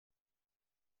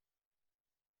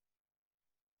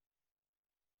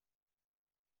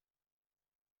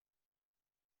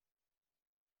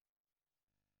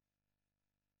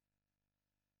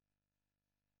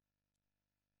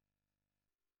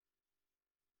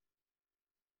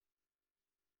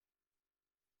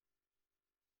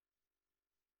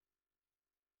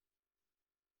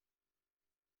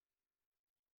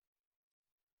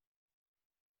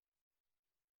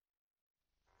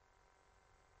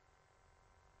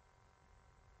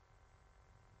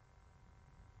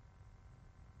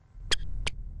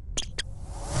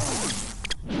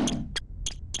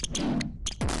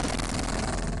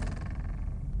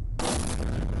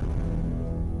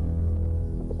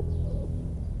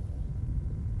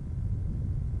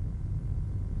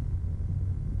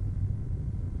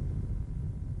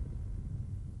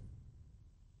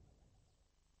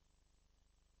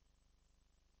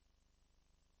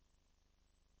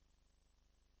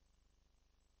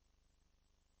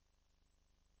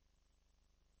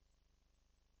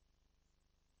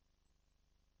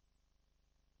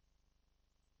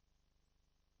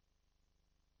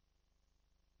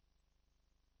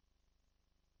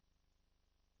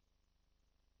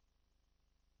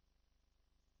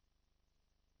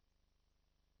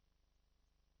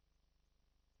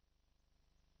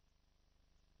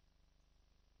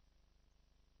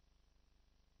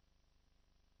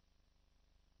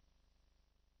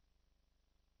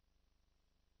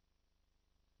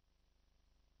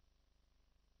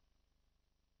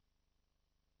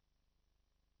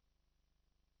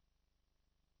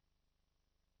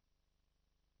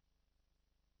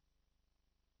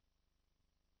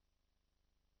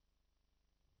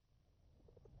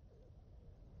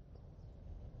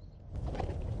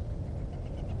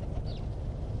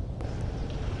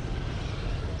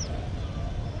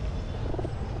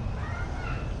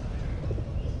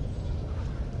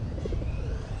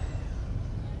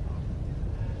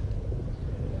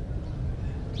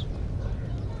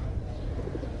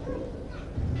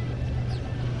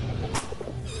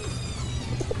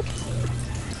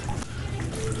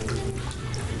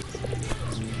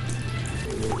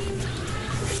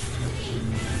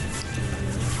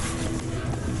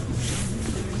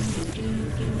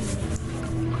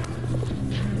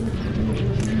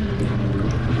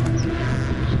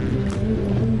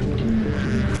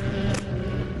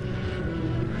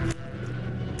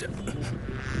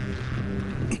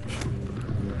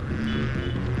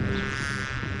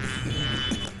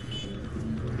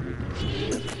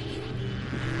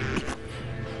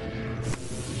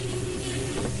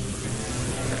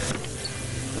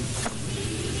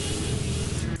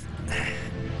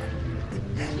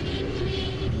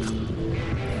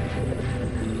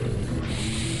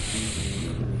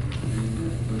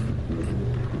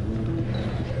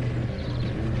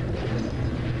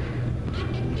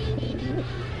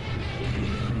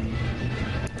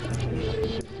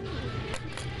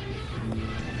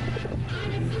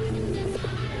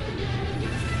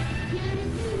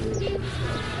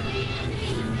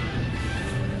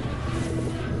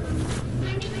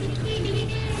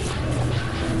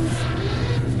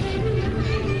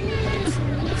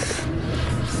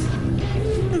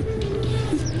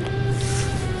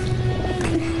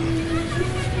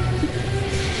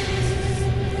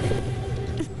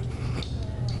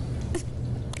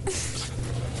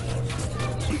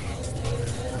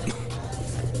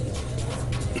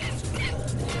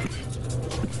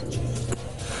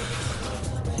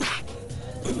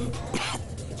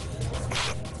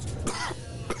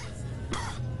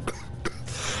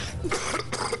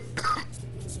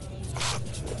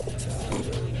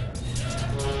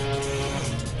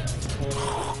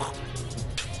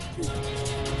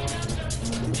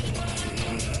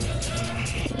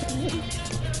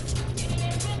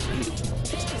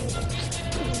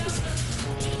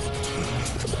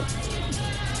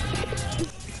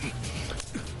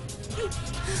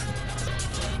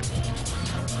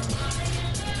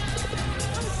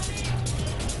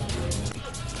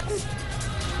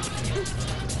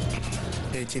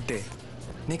ஏய் சிட்டு,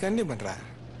 நீ கண்டி பண்ற?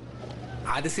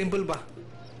 அது சிம்பிள் பா.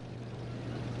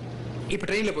 இப்ப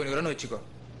ட்ரெயின்ல போயின்னு வச்சுக்கோ,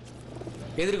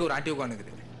 எதிர்க்கு ஒரு ஆண்டி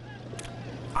உட்காந்துக்குது.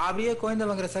 அப்படியே குழந்தை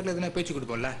வாங்குற சாக்கில் எதுனா பேச்சு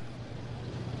கொடுப்போம்ல.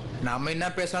 நம்ம என்ன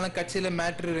பேசினாலும் கட்சியில்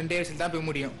மேட்ரு 2 வயசுல தான் போய்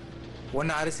முடியும்.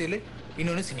 ஒன்று அரசியல்,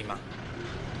 இன்னொன்று சினிமா.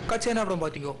 கட்சி என்ன அப்புறம்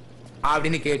பார்த்தீங்கோ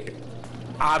அப்படின்னு கேட்டு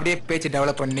அப்படியே பேச்சு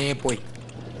டெவலப் பண்ணே போய்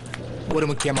ஒரு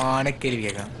முக்கியமான கேள்வி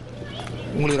கேட்கலாம்.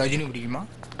 உங்களுக்கு ரஜினி பிடிக்குமா,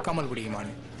 கமல்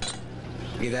பிடிக்குமான்னு.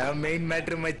 இதான் மெயின்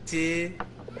மேட்ரு மச்சி.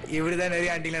 இப்படிதான்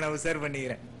நிறைய ஆண்டிகளை நான் உசார்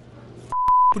பண்ணிக்கிறேன்.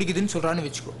 பிடிக்குதுன்னு சொல்றான்னு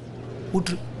வச்சுக்கோ,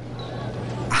 விட்டுரு.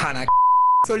 ஆனா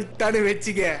சொல்லிட்டான்னு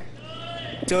வச்சுக்க,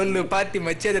 சொல்லு பார்ட்டி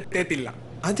மச்சி, அதை தேத்திடலாம்.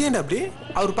 அது ஏன்டா அப்படி?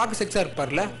 அவர் பார்க்க செக்ஸா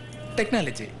இருப்பார்ல,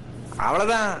 டெக்னாலஜி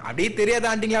அவ்வளவுதான். அப்படியே தெரியாத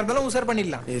ஆண்டிங்களா இருந்தாலும் உசார்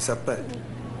பண்ணிடலாம். ஏய் சப்ப,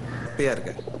 அப்பயா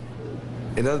இருக்க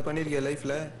ஏதாவது பண்ணிருக்கிய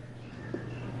லைஃப்ல?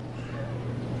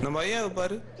 நம்ம ஐயாவை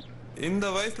பாரு, இந்த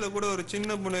வயசுல கூட ஒரு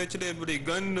சின்ன பொண்ணை வச்சுட்டு எப்படி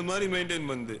கன்னு மாதிரி மெயின்டைன்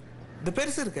பண்ணுது. இந்த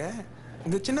பெருசு இருக்க,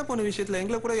 இந்த சின்ன பொண்ணு விஷயத்துல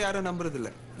எங்களை கூட யாரும் நம்புறது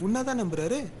இல்ல. உன்னதான்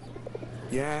நம்புறாரு.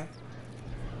 ஏன்?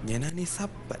 ஏன்னா நீ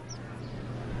சப்ப.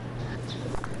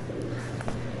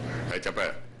 சப்ப,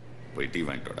 போய் டீ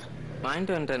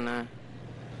வாங்கிட்டு வந்துட்டேண்ணா.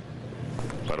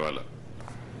 பரவாயில்ல,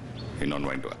 இன்னொன்று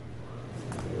வாங்கிட்டு வா.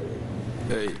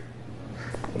 ஏய்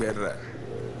வேற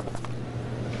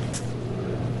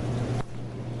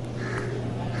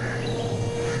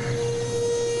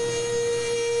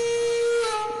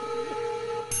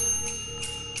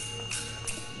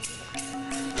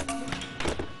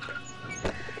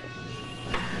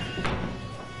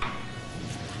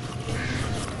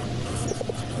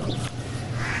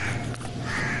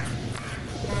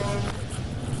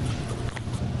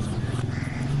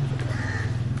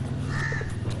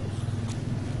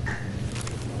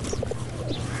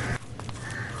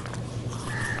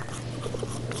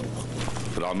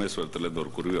ராமேஸ்வரத்துல இருந்து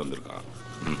ஒரு குருவி வந்திருக்கான்.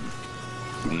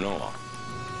 இன்னும்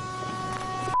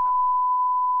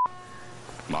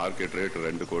மார்க்கெட் ரேட்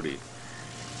 2 கோடி,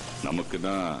 நமக்கு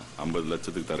தான் 50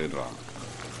 லட்சத்துக்கு தரேன்றான்.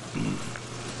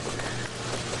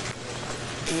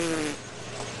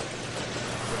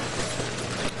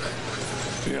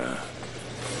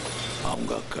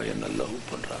 அவங்க அக்கா என்ன லவ்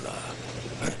பண்றாளா?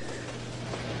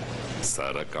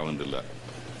 சார் அக்கா வந்து இல்ல,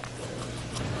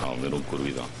 அவன் வெறும்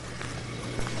குருவிதான்.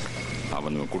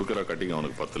 அவன் கொடுக்குற கட்டிங்க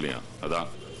அவனுக்கு பத்தலையா, அதான்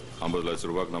 50 லட்சம்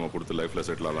ரூபாய்க்கு நம்ம கொடுத்து லைஃப்ல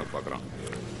செட்டில் ஆகலாம் பாக்குறான்.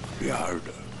 யாரு?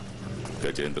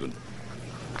 கஜேந்திரன்.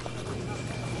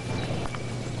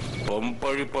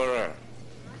 பொம்பழி போற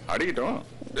அடிக்கிட்டோம்.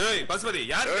 ஏய் பசுபதி,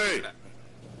 யார்?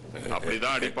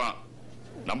 அப்படிதான் அடிப்பான்.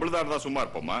 நம்மளதா இருந்தா சும்மா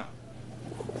இருப்போமா?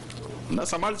 என்ன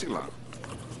சமாளிச்சுக்கலாம்.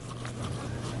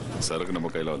 சரக்கு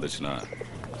நம்ம கையில வந்துச்சுன்னா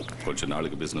கொஞ்ச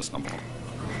நாளுக்கு பிசினஸ் நம்ம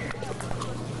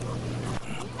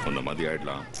அந்த மாதிரி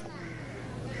ஆயிடலாம்.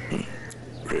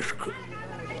 ரிஸ்க்.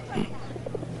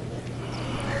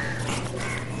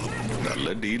 நல்ல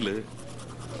டீலு.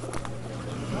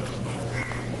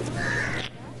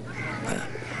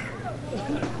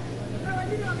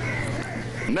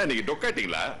 என்ன நீங்க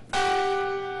டொக்காட்டீங்களா?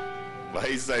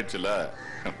 வயசாயிடுச்சுல,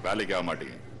 வேலைக்கு ஆக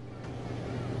மாட்டீங்க.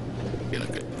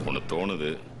 எனக்கு ஒண்ணு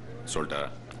தோணுது, சொல்லிட்டா.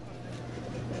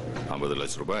 50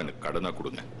 லட்சம் ரூபாய் எனக்கு கடனா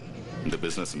கொடுங்க. இந்த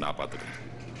பிசினஸ் நான் பாத்துக்கிறேன்.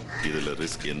 இதுல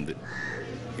ரிஸ்க் எந்த,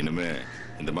 இனிமே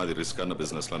இந்த மாதிரி ரிஸ்கான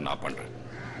பிசினஸ்லாம் நான் பண்றேன்.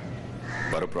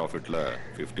 வர ப்ராஃபிட்ல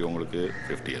 50 உங்களுக்கு,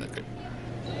 50 எனக்கு.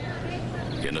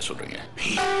 என்ன சொல்றீங்க?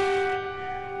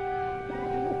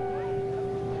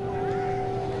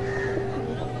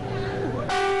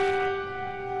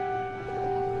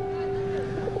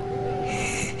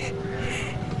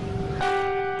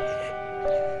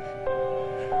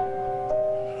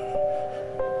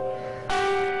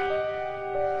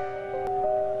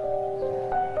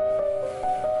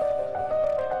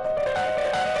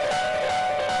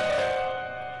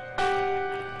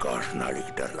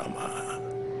 நாளைக்கு தரலாமா?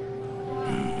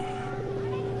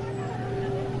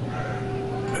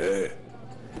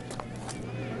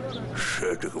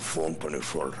 சேட்டுக்கு போன் பண்ணி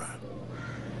சொல்றேன்,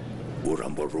 ஒரு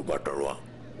 50 ரூபாய் தருவான்,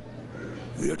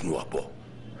 எடுத்து வாப்போ.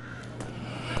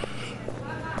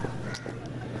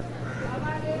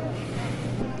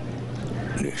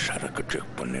 நீ சரக்கு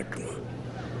செக் பண்ணிட்டு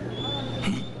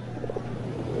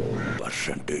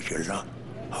பர்சன்டேஜ் எல்லாம்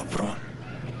அப்புறம்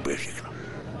பேசிக்கலாம்.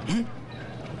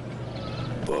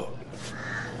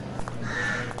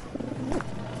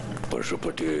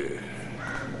 பசுபதி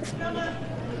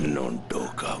நொண்டோ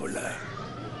காவல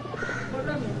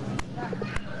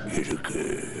இருக்கு.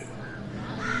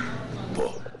 போ.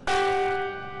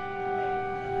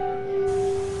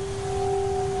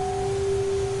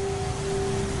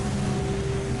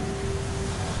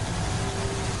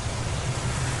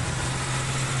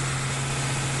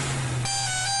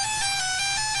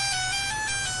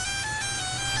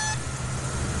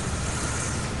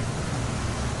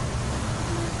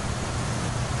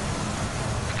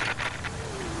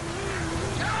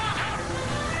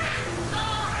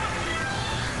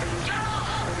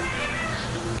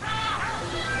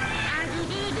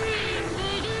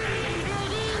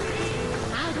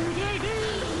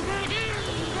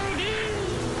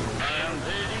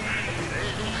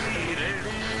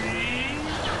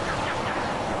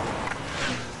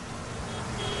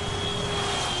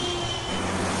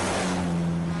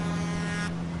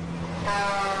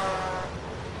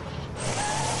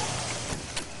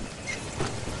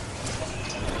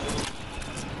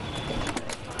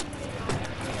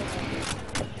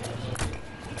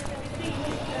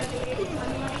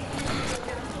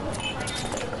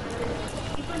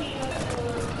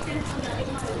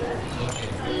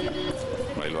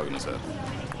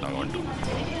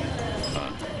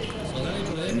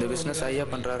 பிசினஸ் ஐயா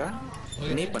பண்றாரா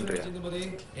நீ பண்றியா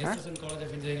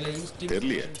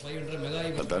தெரியலையே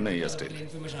அதானே ஐயா ஸ்டைல்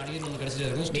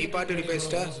நீ பாட்டு இப்படி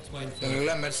பேசிட்டா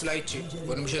எல்லாம் மெர்சல் ஆயிடுச்சு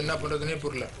ஒரு நிமிஷம் என்ன பண்றதுன்னே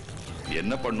புரியல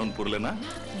என்ன பண்ணணும்னு புரியலன்னா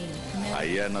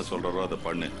ஐயா என்ன சொல்றாரோ அதை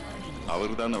பண்ணு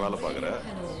அவருக்கு தானே வேலை பார்க்குற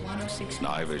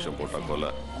நாய் வேஷம் போட்டா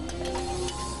கொல்ல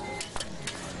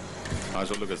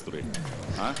சொல்லு கஸ்தூரி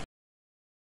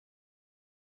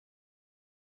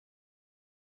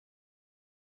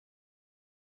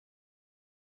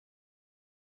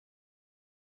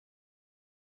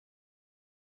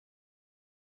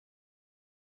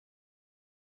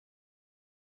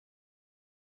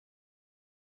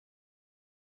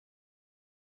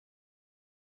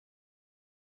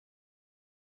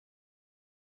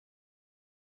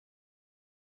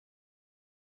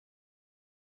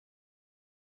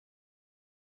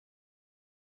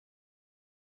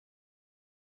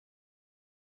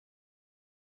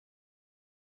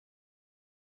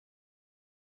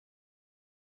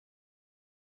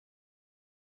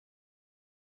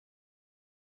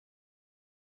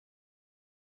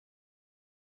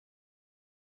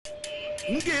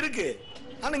இங்க இருக்கு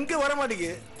ஆனா இங்க வர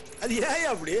மாட்டேங்குது அது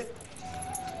ஏன் அப்படி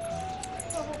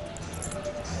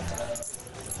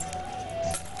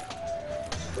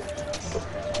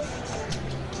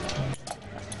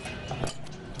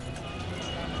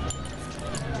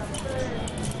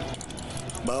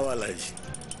பாவாலாஜ்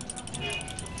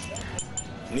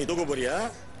நீ தூக்க போறியா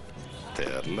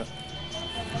தெரியல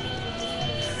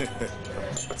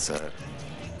சார்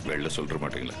வெளில சொல்ற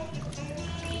மாட்டீங்களா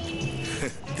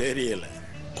தெரியல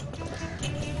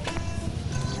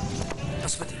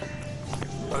பசுபதி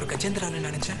ஒரு கஜேந்திரான்னு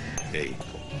நினைச்சேன் டேய்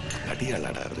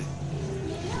அடியாளாடாரு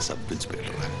சப்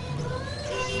இன்ஸ்பெக்டர்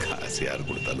காசு யார்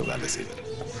கொடுத்தாலும் வேலை செய்வார்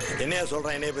என்னையா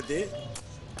சொல்றான் என்னைய பத்தி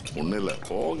ஒன்றும் இல்லை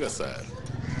போங்க சார்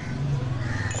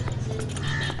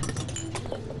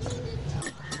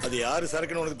அது யாரு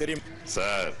சரக்குன்னு உனக்கு தெரியும்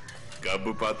சார்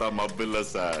கப்பு பார்த்தா மப்பு இல்லை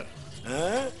சார்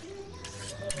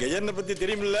கஜேந்திரனை பத்தி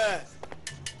தெரியுமில்ல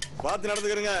பார்த்து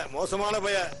நடந்துக்கிறங்க மோசமான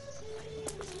பைய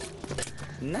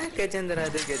என்ன கஜேந்திரா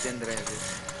இது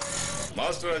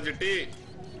மாஸ்டர் அஞ்சிட்டி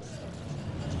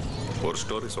ஒரு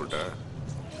ஸ்டோரி சொல்லிட்டேன்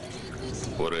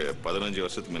ஒரு 15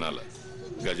 வருஷத்துக்கு முன்னால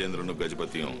கஜேந்திரனும்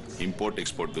கஜபதியும் இம்போர்ட்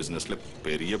எக்ஸ்போர்ட் பிசினஸ்ல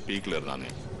பெரிய பீக்ல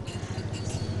இருந்தானே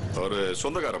ஒரு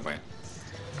சொந்தக்கார பையன்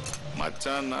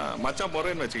மச்சான்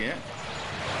போறேன்னு வச்சுக்கேன்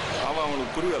அவன்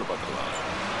அவனுக்கு குருவி வேலை பார்த்துருவான்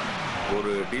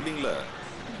ஒரு டீலிங்ல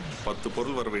 10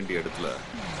 பொருள் வர வேண்டிய இடத்துல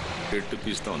 8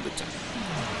 பீஸ் தான் வந்துச்சேன்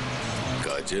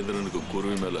கஜேந்திரனுக்கு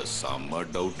குருவி மேல செம்ம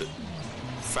டவுட்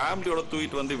ஃபேமிலியோட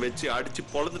தூக்கிட்டு வந்து வச்சு அடிச்சு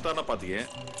பொழுதுட்டானா பாத்தீங்க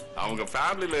அவங்க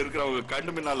ஃபேமிலியில இருக்கிறவங்க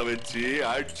கண்ணு முன்னால வச்சு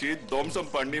அடிச்சு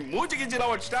துவம்சம் பண்ணி மூச்சு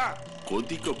கிச்சிலாம் வச்சுட்டான்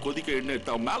கொதிக்க எண்ணெய்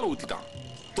எடுத்து அவன் மேல ஊத்திட்டான்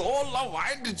தோல்லாம்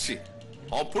வாங்கிடுச்சு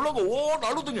அவன் புள்ளங்க ஓட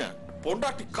அழுதுங்க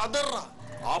பொண்டாட்டி கதறா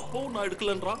அப்பவும் நான்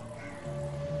எடுக்கலன்றான்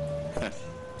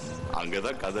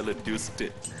அங்கதான் கதல டியூஸ்ட்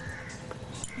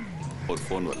ஒரு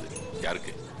போன் வருது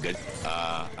யாருக்கு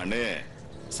அண்ணே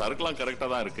சரக்குலாம் கரெக்டா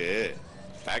தான் இருக்கு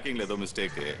பேக்கிங்ல ஏதோ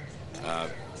மிஸ்டேக்கு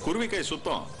குருவிக்காய்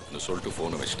சுத்தம் சொல்லிட்டு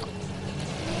போனை வச்சிட்டான்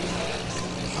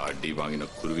அடி வாங்கின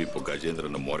குருவி இப்போ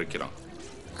கஜேந்திரனை முறைக்கிறான்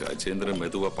கஜேந்திரன்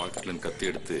மெதுவா பாக்கெட்ல கத்தி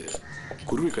எடுத்து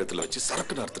குருவி கழுத்துல வச்சு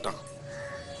சரக்கு நடத்துட்டான்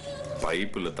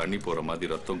பைப்புல தண்ணி போற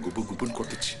மாதிரி ரத்தம் குபு குபுன்னு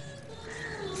கொட்டுச்சு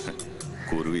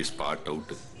குருவி ஸ்பாட்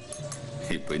அவுட்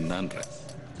இப்ப என்னன்ற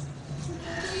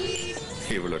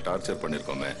இவ்வளவு டார்ச்சர்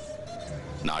பண்ணிருக்கோமே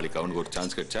நாளைக்கு அவனுக்கு ஒரு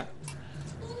சான்ஸ் கிடைச்சா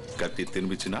கத்தி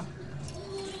திரும்பிச்சுன்னா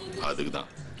அதுக்குதான்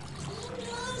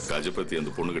கஜபதி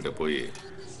அந்த பொண்ணுகிட்ட போய்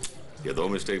ஏதோ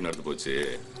மிஸ்டேக் நடந்து போச்சு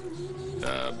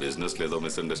பிசினஸ்ல ஏதோ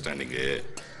மிஸ் அண்டர்ஸ்டாண்டிங்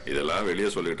இதெல்லாம் வெளியே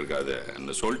சொல்லிட்டு இருக்காது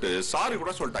சொல்லிட்டு சாரி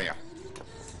கூட சொல்லிட்டாங்க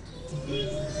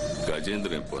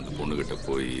கஜேந்திரன் இப்போ அந்த பொண்ணுகிட்ட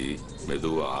போய்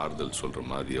மெதுவா ஆறுதல் சொல்ற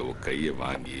மாதிரி அவ கைய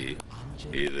வாங்கி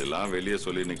இதெல்லாம் வெளியே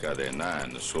சொல்லி நிக்காத என்ன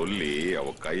சொல்லி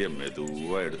அவ கைய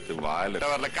மெதுவா எடுத்து வாயில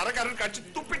வரல கரகரன்னு கடிச்சு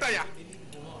துப்பிட்டாயா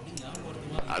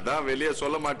அதான் வெளியே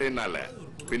சொல்ல மாட்டேன்னால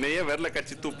பின்னையே வரல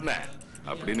கட்சி துப்புன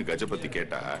அப்படின்னு கஜபதி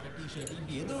கேட்டா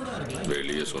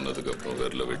வெளியே சொன்னதுக்கு அப்புறம்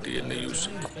விரல வெட்டி என்ன யூஸ்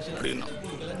அப்படின்னா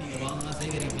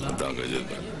அதான்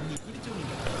கஜேந்திரன்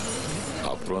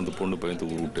அப்புறம் அந்த பொண்ணு பயந்து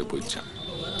ஊர் விட்டே போயிடுச்சான்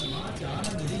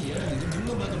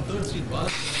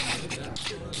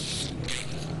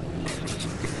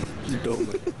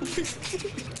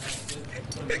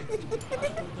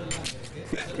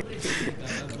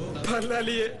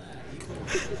பரவாயில்லையே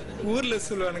ஊர்ல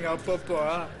சொல்லுவானுங்க அப்பப்போ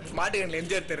மாட்டுக்கண்ணில்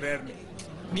எம்ஜிஆர் தெரிறாருன்னு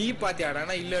நீ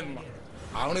பாத்தியாடானா இல்லன்னுமா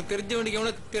அவனுக்கு தெரிஞ்சவனுக்கு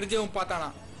எவனுக்கு தெரிஞ்சவன் பார்த்தானா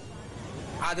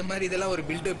அது மாதிரி இதெல்லாம் ஒரு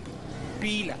பில்டப்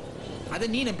பீல அதை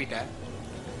நீ நம்பிட்ட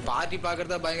பார்ட்டி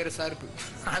பாக்குறதா பயங்கர சார்பு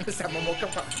அந்த செம்ம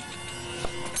மொக்கப்பா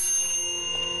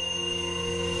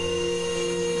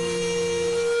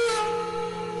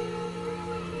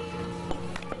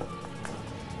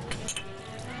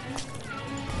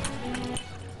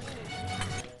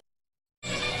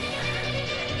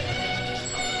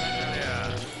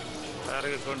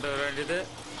கொண்டு வர வேண்டியது,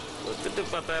 ஒத்துட்டு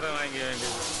 10,000 வாங்க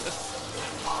வேண்டியது.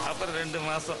 அப்புறம் 2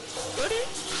 மாசம்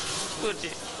குட்டி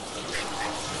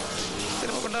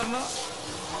திரும்ப கொண்டாடணும்,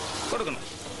 கொடுக்கணும்.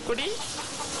 குடி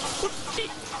குட்டி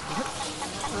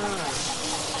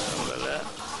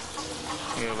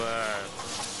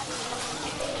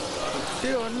குட்டி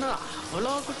ஒன்றும்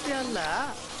அவ்வளோ குட்டியா இல்லை,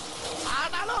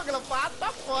 ஆனாலும் உங்களை பார்த்தா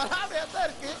பொறாமையா தான்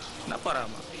இருக்கு. என்ன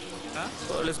போறாமா?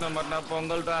 போலீஸ் நம்பர்னா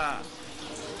பொங்கல் தான்.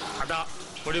 அதான்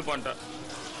முடிவு பண்ணிட்டேன்.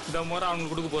 இந்த முறை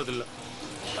அவங்களுக்கு கொடுக்க போறதில்லை,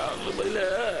 அவங்களுக்கு பதில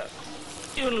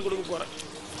இவங்களுக்கு கொடுக்க போறேன்.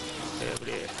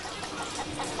 எப்படி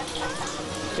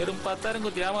பெரும் 10,000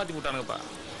 குத்தி ஏமாத்தி விட்டானுங்கப்பா.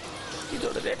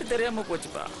 இதோட ரேட்டு தெரியாம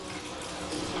போச்சுப்பா.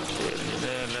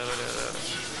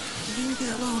 நீங்க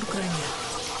எவ்வளோ கொடுக்குறீங்க?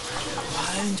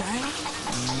 15,000,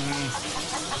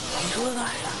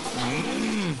 20,000.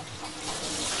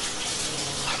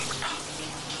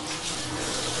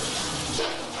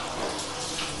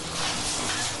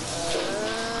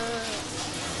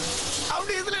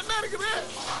 அப்படி இதுல என்ன இருக்குது?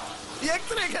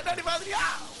 எக்ஸ்ரே கண்ணாடி மாதிரியா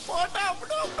போட்டா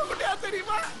அப்படி குட்டியா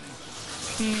தெரியுமா?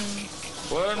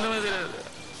 ஒண்ணுமே தெரியாது.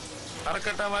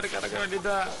 கறக்கட்டா மாதிரி கறக்க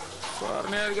வேண்டியதான்,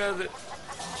 சோரணையா இருக்காது.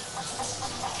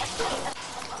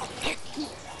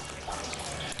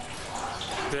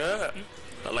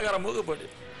 நல்லக்கார மூக்கு போட்டு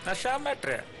நஷா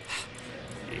மேட்ரு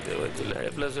இதை வச்சு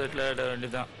 +8 விளையாட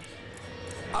வேண்டியதான்.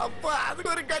 அப்ப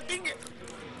அதுக்கு ஒரு கட்டிங்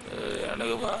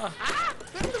எனக்குப்பா.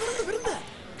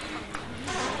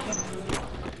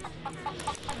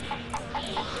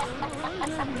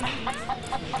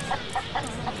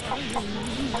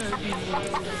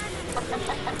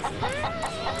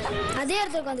 அதே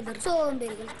இடத்துல உட்காந்து பாரு,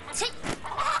 சோம்பேறிகள்.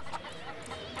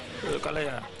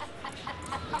 கலையா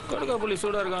கொடுக்கா புள்ளி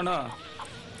சூடா இருக்கானோ,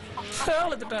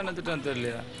 சேவலை திட்டம் என்ன திட்டம்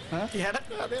தெரியலையா?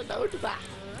 எனக்கு அதே டவுட் தான்.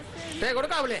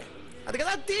 கொடுக்காமலே அதுக்கு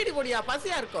ஏதாவது தீடி போடியா,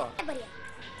 பசியா இருக்கும்.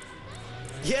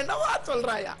 என்னவா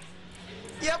சொல்றாயா?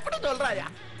 எப்படி சொல்றாயா?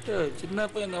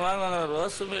 சின்னப்ப இங்க வாங்க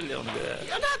ரோசமே இல்லையா உனக்கு?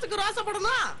 என்னத்துக்கு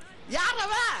ரோசப்படணும்?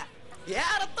 யாரவ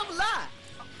ஏன் ரத்தம் இல்ல?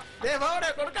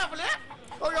 கொடுக்காமலே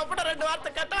உங்க அப்பட 2 வார்த்தை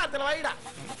கேட்டா அதுல வைடா.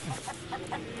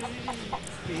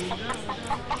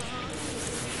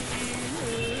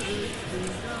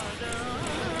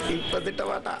 இப்ப திட்ட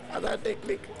மாட்டா, அதான்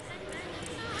டெக்னிக்.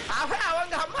 அவன்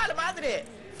அவங்க அம்மால மாதிரி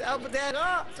சிவப்பு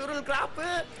தேகம், சுருள் கிராப்பு,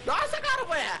 தோசைக்கார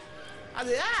போய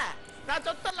அது நான்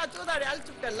சொத்தெல்லாம் சூதாடி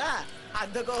அழிச்சுட்டேன்ல,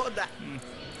 அந்த கோவம் தான்.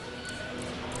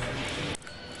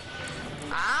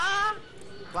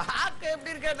 வாக்கு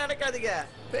எப்படி இருக்க நடக்காதுங்க.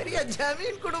 பெரிய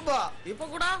ஜமீன் குடும்பம். இப்ப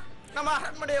கூட நம்ம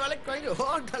அரண்மனை விலைக்கு வாங்கி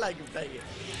ஹோட்டல் ஆக்கி விட்டாங்க.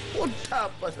 விட்டா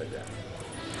அப்ப செஞ்ச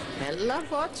எல்லாம்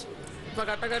போச்சு. இப்ப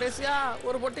கட்ட கடைசியா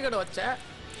ஒரு பொட்டி கடை வச்சேன்.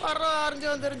 வர்ற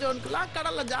அறிஞ்சவன் தெரிஞ்சவனுக்குலாம்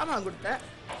கடல்ல ஜாமான் கொடுத்தேன்.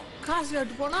 காசு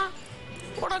கேட்டு போனா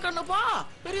உனக்கண்ணுப்பா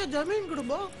பெரிய ஜமீன்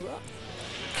குடும்பம்.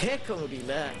 கேட்க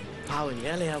முடியல, அவன்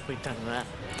ஏழையா போயிட்டாங்க.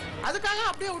 அதுக்காக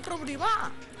அப்படியே விட்டுற முடியுமா?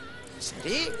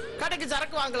 சரி கடைக்கு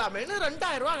சரக்கு வாங்கலாமேன்னு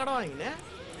 2,000 ரூபாய் கடை வாங்கினேன்.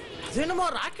 என்னமோ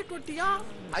ராக்கெட் ஒட்டியா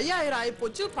 5,000 ஆகி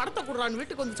போச்சு. படத்தை கொடுறான்னு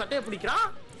வீட்டுக்கு வந்து சட்டையை பிடிக்கிறான்,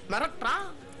 மிரட்டுறான்.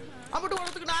 அப்படி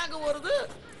உனத்துக்கு நாங்க வருது.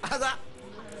 அதான்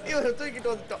இவரை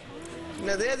தூக்கிட்டு வந்துட்டோம்.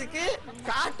 இந்த தேதிக்கு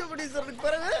காட்டு பிடிச்சதுக்கு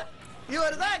பிறகு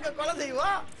இவர் தான் எங்க கொலை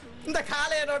செய்வோம். இந்த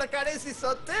காளையனோட கடைசி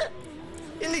சொத்து.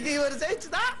 இன்னைக்கு இவர்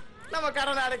ஜெயிச்சுதான் நம்ம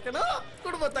கடன் அடைக்கணும்,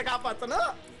 குடும்பத்தை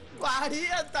காப்பாற்றணும்.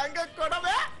 வாடிய தங்க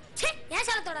கொடவே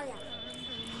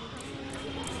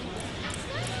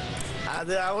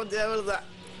அது அவன் தேவல் தான்.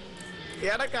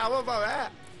 எனக்கு அவன் பாவன்,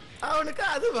 அவனுக்கு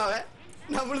அது பாவன்.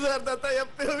 நம்மளுது இருந்தா தான்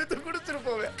எப்பயும் வித்து குடிச்சிட்டு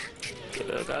போவேன்.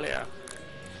 காளையா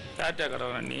காட்டியா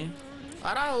கடவுள் நீ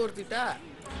வரா ஒருத்திட்ட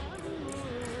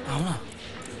ஆமா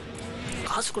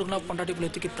காசு கொடுக்கணும் பொண்டாட்டி பிள்ளை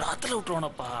தூக்கி பிரார்த்தனை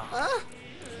விட்டுருவானப்பா.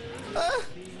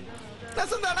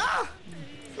 நெசந்தானா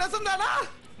நெசந்தானா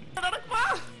நடக்குமா?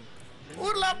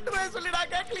 ஊர்ல அப்படி போய் சொல்லிடா,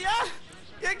 கேட்கலையா?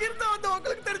 எங்கிருந்த வந்து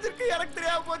உங்களுக்கு தெரிஞ்சிருக்கு, எனக்கு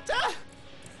தெரியாம போச்சா?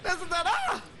 நெசந்தானா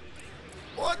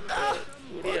போச்சா?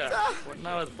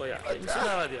 ஒன்னாவது போயா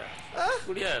இன்சினாவதியா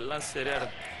குடியா எல்லாம் சரியா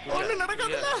இருக்கும். ஒண்ணு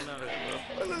நடக்காதுல்ல,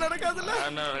 ஒண்ணு நடக்காதுல்ல.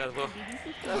 என்ன நடக்காது போ.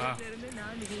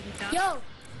 யோ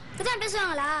இப்பதான்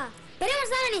பேசுவாங்களா? பெரிய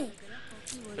மனுஷன் நீ.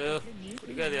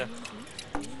 பிடிக்காதியா?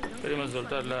 பெரிய மனுஷன்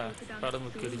சொல்லிட்டார்ல, படம்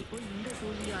முக்கியம்.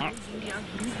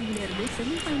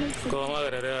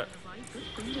 கோமாகிறாரு,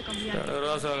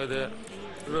 ரோஸ் ஆகுது,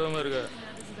 ரூம் இருக்கு,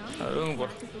 ரூம் போற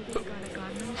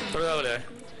பரங்காவலே,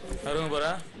 ரூம் போற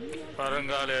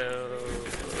பரங்காலே.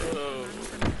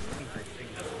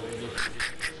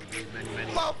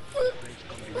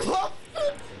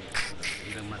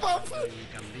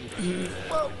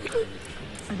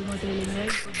 அது மட்டும் இல்லைங்க,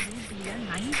 இப்போ குரூப்ல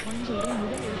 9 பாயிண்ட்ஸோட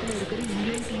முதல் இடத்துல இருக்கிற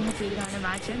இங்கிலாந்து டீமுக்கு எதிரான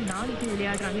மேட்சை நாளைக்கு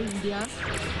விளையாடுறாங்க இந்தியா.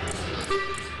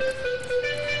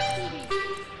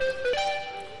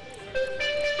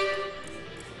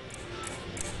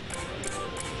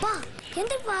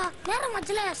 சரிப்பா நேரம்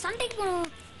ஆச்சுல சண்டைக்கு போகணும்.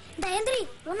 இந்த எந்திரி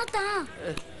ஒன்னதான்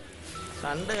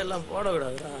சண்டை எல்லாம்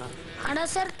போடக்கூடாதா? அட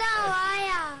சர்த்தா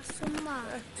வாயா சும்மா.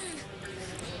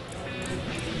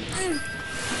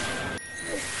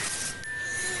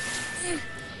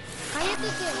 கையை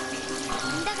தூக்கு.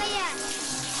 இந்த கைய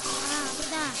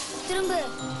அப்படிதான் திரும்ப.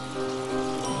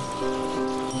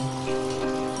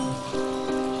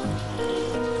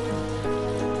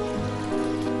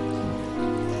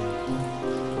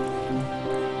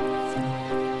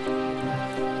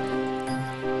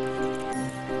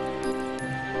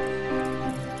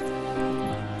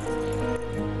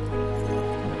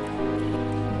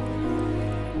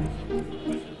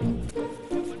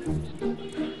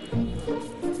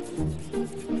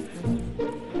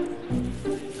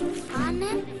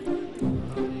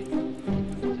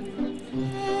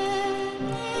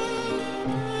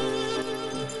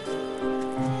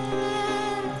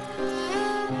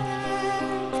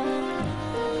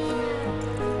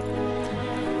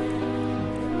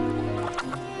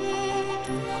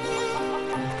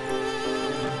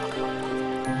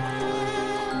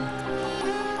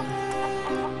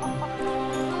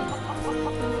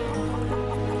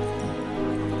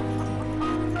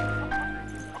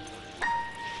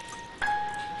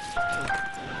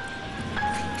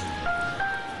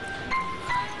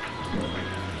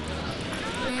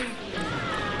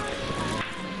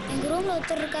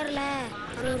 ஒருத்தர் இருக்காருல்ல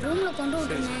ஒரு ரூம்ல கொண்டு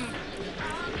விட்டுருந்தேன்.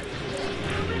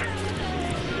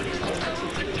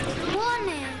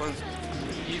 போனே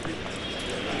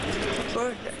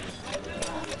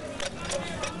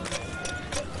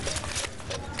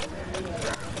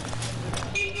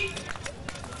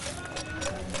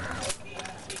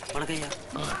வணக்கம் ஐயா.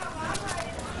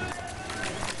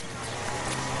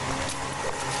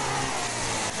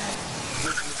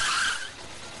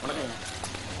 வணக்கம் ஐயா.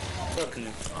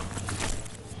 இருக்குங்க.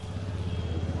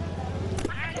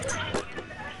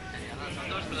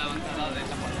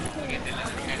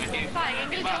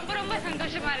 எங்களுக்கு ரொம்ப ரொம்ப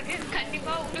சந்தோஷமா இருக்கு.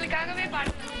 கண்டிப்பா உங்களுக்காகவே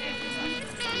பாடுறோம்.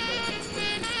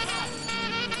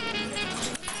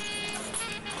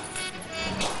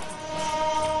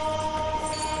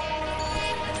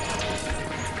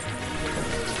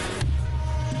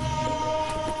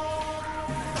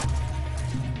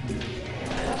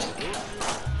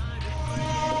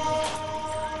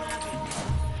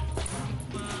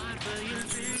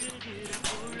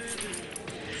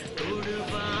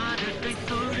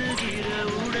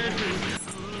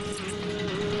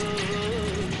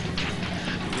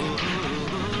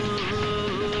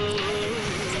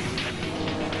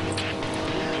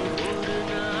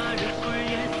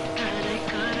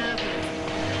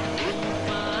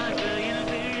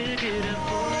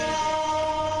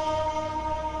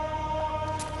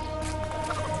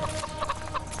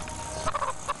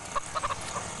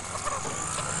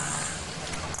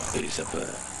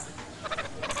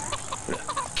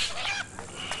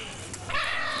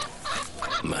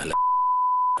 மேல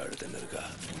அடுத்துன்னு இருக்கா.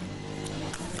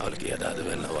 அவளுக்கு ஏதாவது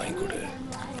வேணா வாங்கி கொடு,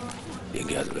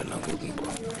 எங்கேயாவது வேணா கூட்டின்னு போ.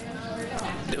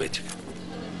 இதை வச்சு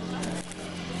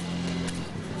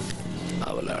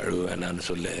அவளை அழுவ வேணான்னு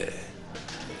சொல்லு.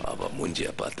 அவ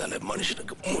மூஞ்சிய பார்த்தாலே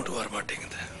மனுஷனுக்கு மூடு வர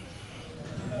மாட்டேங்குது.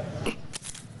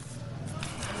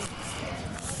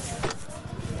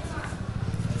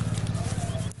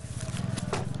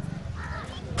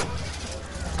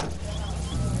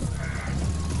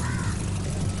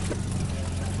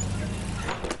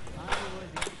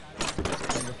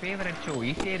 ஃபேவரட் ஷோ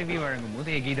இசை ரவி வழங்கும்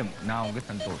முதய கீதம். நான் உங்க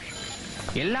சந்தோஷ்.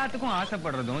 எல்லாத்துக்கும்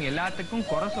ஆசைப்படுறதும் எல்லாத்துக்கும்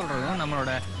குறை சொல்றதும்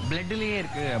நம்மளோட பிளட்லயே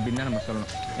இருக்கு அப்படின்னு தான் நம்ம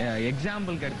சொல்லணும்.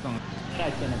 எக்ஸாம்பிளுக்கு எடுத்தோம்,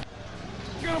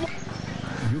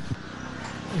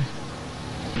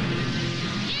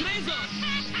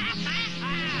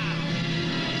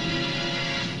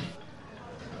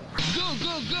 Go,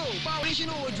 go, go! Operation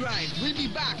Overdrive will be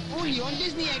back only on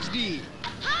Disney XD.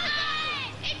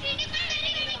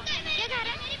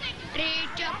 Trade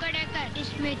चौकड़कर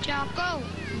इसमें चौको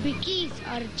बिकीज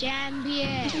और जैम भी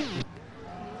है.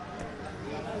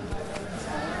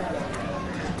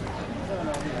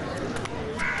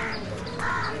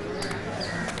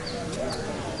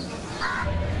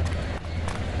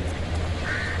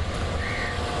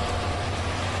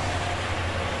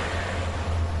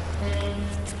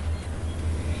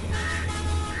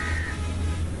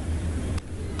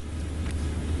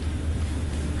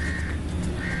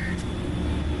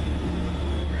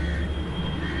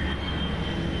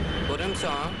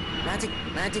 Magic,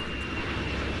 magic.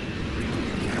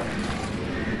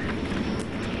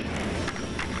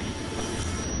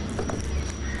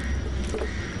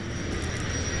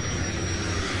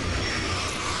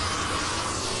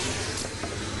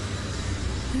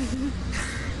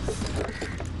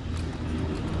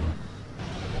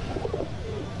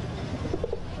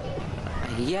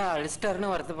 ஐயா அழிச்சிட்டாருன்னு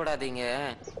வருத்தப்படாதீங்க,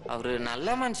 அவரு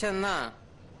நல்ல மனுஷன்தான்.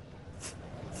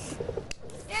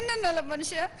 என்ன நல்ல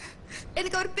மனுஷன்?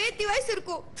 எனக்கு அவர் பேத்தி வயசு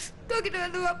இருக்கும், தூக்கிட்டு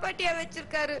வந்து பாட்டியா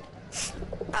வச்சிருக்காரு.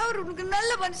 அவர் உனக்கு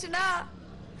நல்ல மனுஷனா?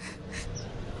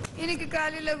 எனக்கு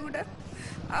காலையில கூட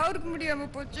அவருக்கு முடியாம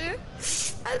போச்சு,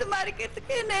 அது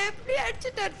மறைக்கிறதுக்கு என்ன எப்படி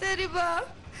அடிச்சுட்டாரு தெரியுமா?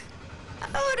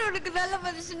 அவர் உனக்கு நல்ல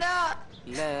மனுஷனா?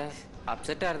 இல்ல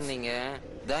அப்செட்டா இருந்தீங்க,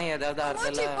 தான் ஏதாவது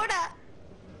அர்த்தம்.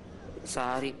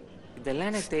 சாரி, இதெல்லாம்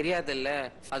எனக்கு தெரியாதுல்ல,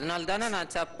 அதனால தானே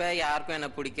நான் சப்ப, யாருக்கும் என்ன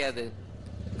பிடிக்காது.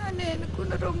 எனக்கு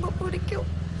உன்னை ரொம்ப பிடிக்கும்.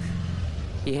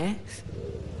 ஏன்?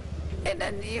 என்ன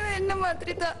நீயும் என்ன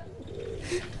மாதிரி தான்.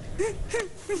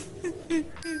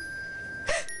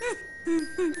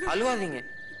 அழுவாதீங்க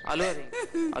அழுவாதீங்க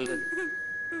அழுவாது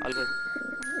அழுவாது.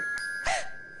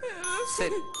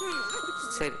 சரி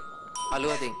சரி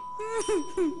அழுவாதீங்க.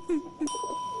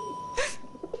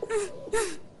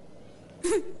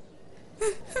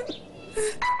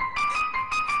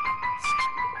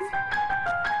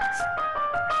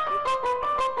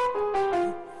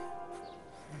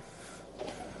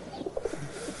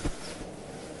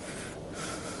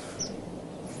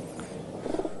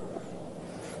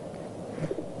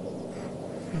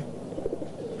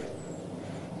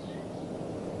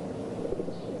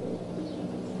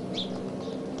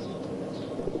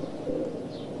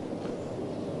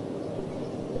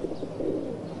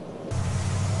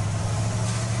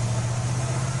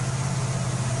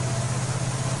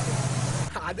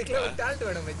 அதுக்குள்ள ஒரு டால்ட்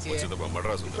வேணும் மச்சி.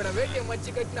 மட்ராஸ் இப்ப நான் வேட்டியை மச்சி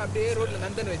கட்டின அப்படியே ரோட்ல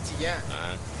நந்தன் வச்சிக்க,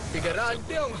 பிகரா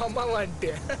அட்டு அவங்க அம்மாவா அட்டு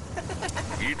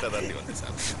வீட்டை தாண்டி வந்து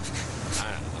சார்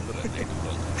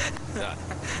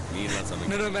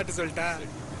இன்னொரு மேட்டர் சொல்லிட்டா,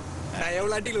 நான்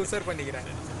எவ்வளவு ஆட்டில உஷார் பண்ணிக்கிறேன்.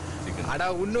 அடா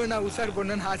இன்னும் நான் உஷார்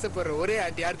பண்ணணும்னு ஆசைப்படுற ஒரே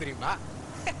ஆட்டி யார் தெரியுமா?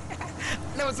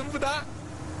 நம்ம சும்புதான்.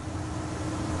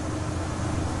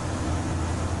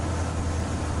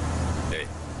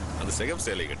 அந்த சிகப்பு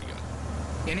சேலை கட்டிக்க.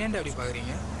 என்னேண்டா அப்படி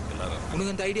பாக்குறீங்க?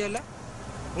 உனக்கு அந்த ஐடியா இல்ல?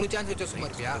 உனக்கு சான்ஸ் வச்சா சும்மா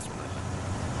இருப்பியா?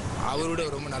 அவரோட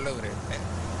ரொம்ப நல்லவர்.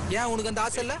 ஏன் உனக்கு அந்த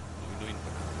ஆசை இல்ல?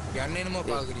 என்ன என்னமோ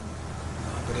பாக்குறீங்க,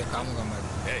 பெரிய காமுகமா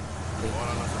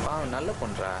நல்ல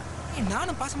பொண்ணா.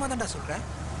 நானும் பாசமா தான்டா சொல்றேன்.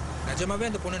 நிஜமாவே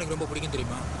அந்த பொண்ணு எனக்கு ரொம்ப பிடிக்கும்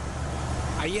தெரியுமா?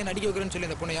 ஐயா நடிக்க வைக்கிறேன்னு சொல்லி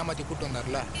அந்த பொண்ணை ஏமாத்தி கூட்டு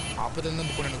வந்தார்ல, அப்பதான்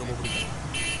அந்த பொண்ணு எனக்கு ரொம்ப பிடிக்கும்.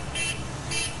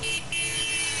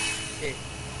 ஏய்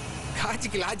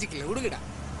லாஜிக் லாஜிக்ல விடுங்கடா,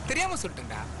 தெரியாம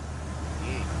சொல்லிட்டேன்டா.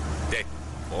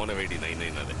 போன வேடி நை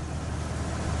அது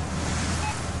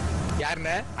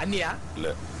யாருன்னு? அண்ணியா? இல்ல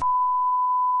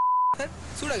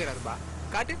சூடாகிறாருப்பா,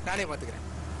 காட்டு நானே பாத்துக்கிறேன்.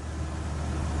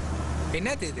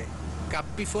 என்ன இது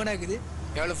கப்பி போன் ஆகுது?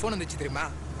 எவ்வளவு போன் வந்துச்சு தெரியுமா?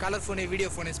 கலர் போனு, வீடியோ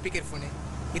போனு, ஸ்பீக்கர் போனு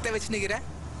இத்த வச்சு நிக்கிற.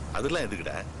 அதெல்லாம்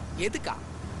எதுக்குடா? எதுக்கா?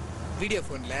 வீடியோ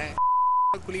போன்ல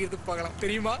குளிக்கிறது பார்க்கலாம்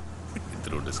தெரியுமா?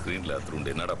 இத்திரோண்டு ஸ்கிரீன்ல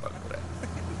அத்திரோண்டு என்னடா பாக்குற?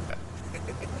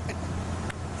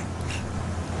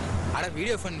 ஆனா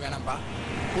வீடியோ போன் வேணாம்பா,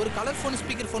 ஒரு கலர் போன்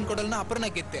ஸ்பீக்கர் போன் கொடல்னா அப்புறம்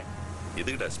நான் கெத்தேன்.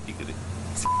 எதுக்குடா ஸ்பீக்கர்?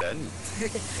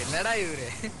 என்னடா இவரு?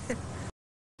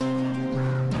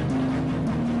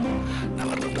 நான்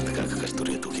வரணுன்றதுக்காக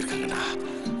கஸ்தூரியை தூக்கியிருக்காங்கண்ணா.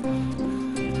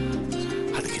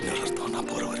 அதுக்கு இன்னொரு அர்த்தம், நான்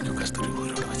போற வரைக்கும் கஸ்தூரி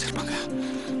உயிரோட வச்சிருப்பாங்க.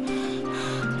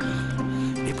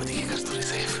 இப்போதைக்கு கஸ்தூரி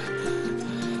சேஃப்.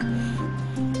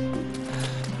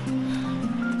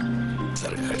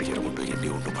 சரக்கு கடிக்கிற மட்டும் எண்ணி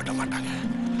ஒன்றும் பண்ண மாட்டாங்க.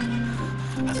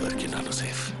 அது வரைக்கும் நானும்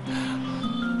சேஃப்.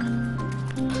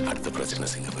 அடுத்த பிரச்சனை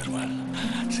சிங்கப்பெருமாள்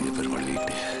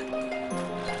வீட்டு.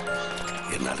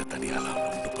 என்னால தனியால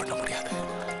ஒன்றும் பண்ண முடியாது.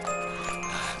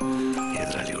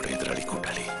 எதிராளியோட எதிராளி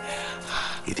கூட்டாளி,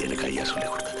 இது எனக்கு ஐயா சொல்லி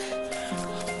கொடுத்தது.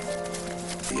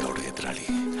 ஐயாவோட எதிராளி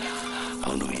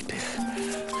அவனு வீட்டு.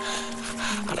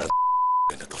 ஆனா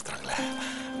என்ன தோத்துறாங்களே,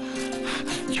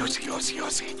 யோசி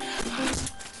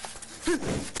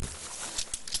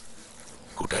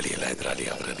கூட்டாளி எல்லாம் எதிராளி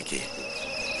அவர். அன்னைக்கு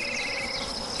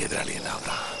எதிராளி என்ன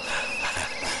அவதான்.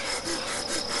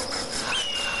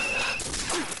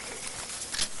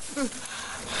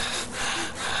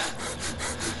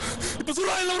 இப்ப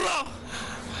சொல்றா இல்ல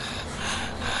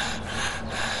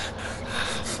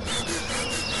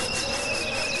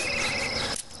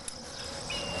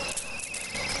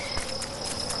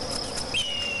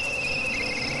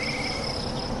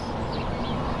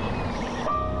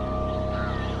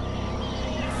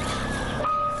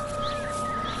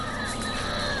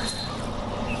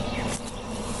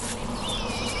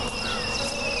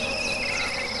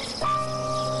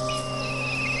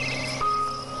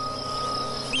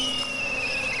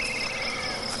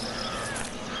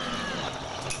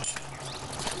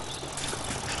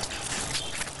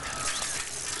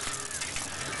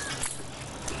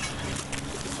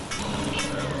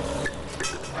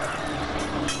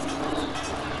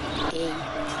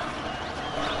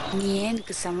நீ ஏன்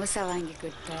எனக்கு சமோசா வாங்கி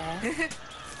கொடுத்த?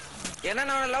 ஏன்னா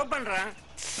நான் அவனை லவ் பண்றேன்.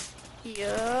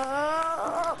 ஐயோ,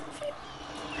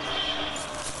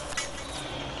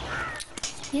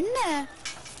 என்ன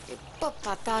எப்ப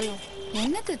பார்த்தாலும்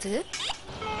என்னது இது?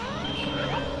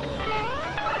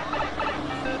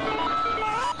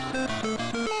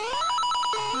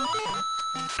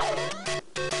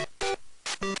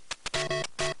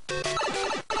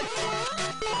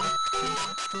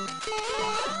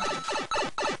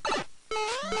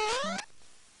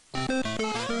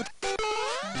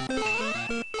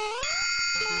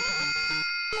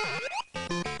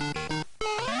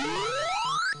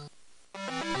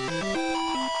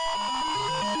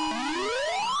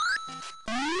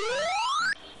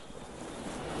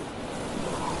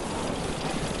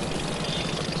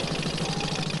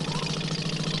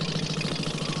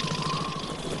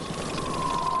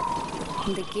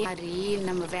 இந்த கேரி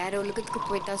நம்ம வேற உலகத்துக்கு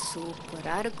போயிட்டா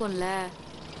சூப்பரா இருக்கும்ல.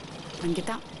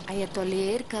 அங்கதான் ஐயா தொல்லையே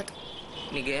இருக்காது.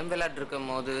 நீ கேம் விளையாட்டு இருக்கும்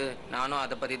போது நானும்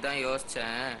அதை பத்தி தான்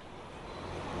யோசிச்சேன்.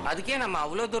 அதுக்கே நம்ம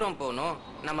அவ்வளோ தூரம் போகணும்,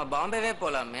 நம்ம பாம்பேவே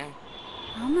போலாமே.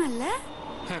 ஆமால,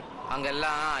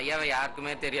 அங்கெல்லாம் ஐயாவை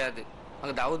யாருக்குமே தெரியாது.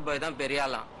 அங்க தாவூத் பாய் தான்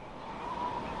பெரியாலாம்.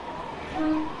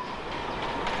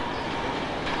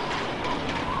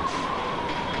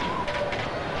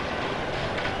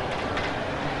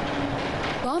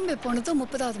 பாம்பே போனதும்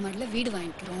 30வது மாடியில வீடு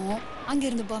வாங்கிக்கிறோம். அங்க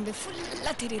இருந்து பாம்பே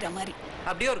ஃபுல்லா தெரியுற மாதிரி.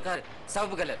 அப்படியே ஒரு கார்,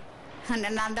 சிவப்பு கலர்.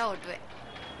 நான் தான் ஓட்டுவேன்.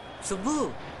 சுப்பு,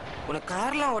 உனக்கு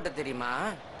கார்லாம் ஓட்ட தெரியுமா?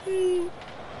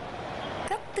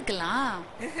 கத்துக்கலாம்.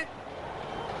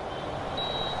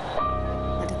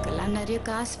 அதுக்கெல்லாம் நிறைய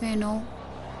காசு வேணும்,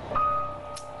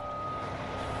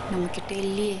 நம்ம கிட்ட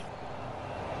இல்லையே.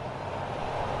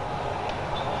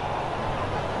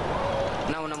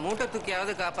 நான் உன்னை மூட்டை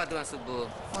தூக்கியாவது காப்பாத்துவேன் சுப்பு.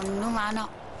 ஒன்றும்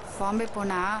வேணாம், பாம்பே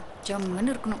போனா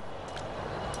ஜம்முன்னு இருக்கணும்.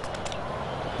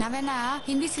 நான் வேணா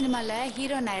ஹிந்தி சினிமால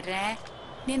ஹீரோன் ஆயிடுறேன்,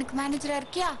 நீ எனக்கு மேனேஜரா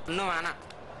இருக்கியா? இன்னும் வேணாம்.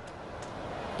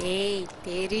 ஏய்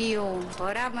தெரியும்,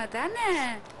 பொறாம தானே.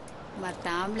 மத்த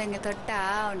ஆம்பளைங்க தொட்டா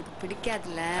அவனுக்கு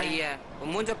பிடிக்காதுல்ல. ஐயா,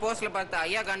 உன் மூஞ்ச போஸ்ட்ல பார்த்து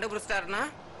ஐயா கண்டுபிடிச்சிட்டாருன்னா?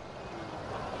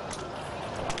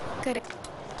 கரெக்ட்.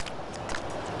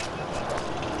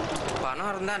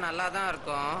 பணம் இருந்தா நல்லா தான்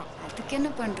இருக்கும். அதுக்கு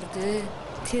என்ன பண்றது,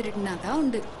 திருடினாதான்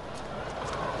உண்டு.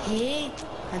 ஏய்,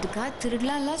 அதுக்காக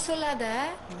திருடலாம்லாம் சொல்லாத.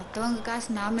 மத்தவங்க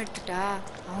காசு நாம எடுத்துட்டா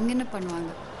அவங்க என்ன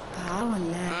பண்ணுவாங்க,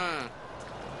 பாவம்ல.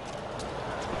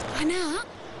 ஆனா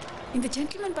இந்த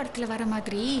ஜென்டில்மேன் படத்துல வர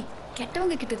மாதிரி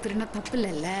கெட்டவங்க கிட்ட திருடினா தப்பு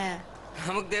இல்லைல்ல.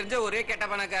 நமக்கு தெரிஞ்ச ஒரே கெட்ட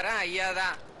பணக்காரன் ஐயா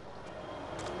தான்.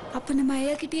 அப்ப நம்ம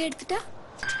ஐயா கிட்டே எடுத்துட்டா?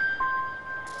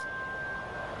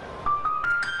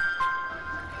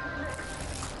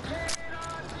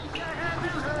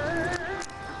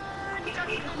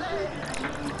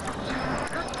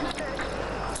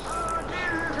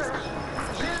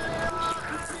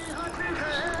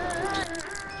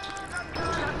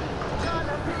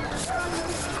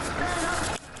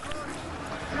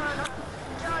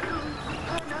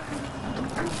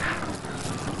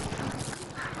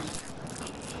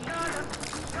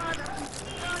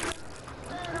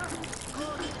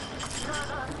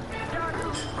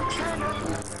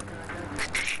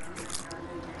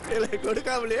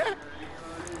 கொடுக்காமலையா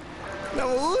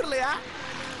நம்ம ஊர்லயா,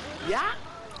 யா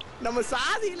நம்ம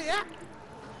சாதியிலையா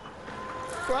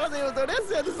குலதெய்வத்தோட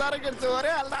சேர்த்து சரக்கு அடிச்ச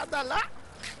ஒரே அல்லாதல்ல.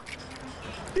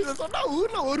 இத சொன்னா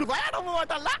ஊர்ல ஒரு பயம் நம்ப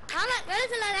மாட்டல்ல. ஆமா, வேலை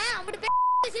சொல்லாத, அப்படி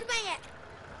பேசிருப்பாங்க.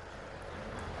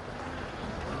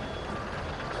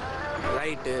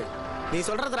 ரைட்டு, நீ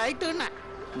சொல்றது ரைட்டுன்னு.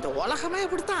 இந்த உலகமே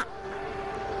இப்படித்தான்,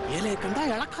 ஏழைய கண்டா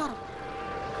இளக்காரம்.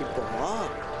 இப்போ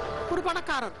ஒரு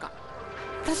பணக்காரன் இருக்கான்,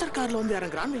 ப்ரெஷர் கார்ல வந்து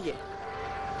இறங்குறான்னு வையே,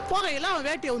 போகையில அவன்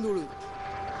வேட்டையை வந்து விழுகுது.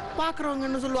 பாக்குறவங்க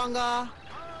என்ன சொல்லுவாங்க,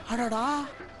 அடடா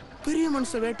பெரிய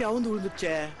மனுஷன் வேட்டை அவுந்து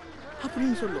விழுந்துச்சே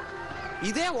அப்படின்னு சொல்லும்.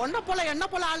 இதே ஒன்ன போல என்ன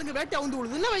போல ஆளுங்க வேட்டை அவுந்து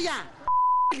விழுதுன்னு வையா,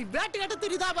 வேட்டை கட்ட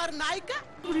தெரியுதா பாரு நாய்க்கு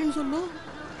அப்படின்னு சொல்லும்.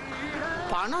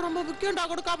 பணம் ரொம்ப முக்கியம்டா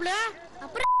கொடுக்காப்ல.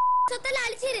 அப்புறம் சொத்தெல்லாம்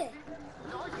அழிச்சிரு.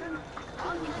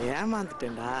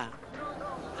 ஏமாந்துட்டேன்டா,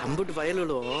 அம்புட்டு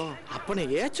வயலும் அப்பனை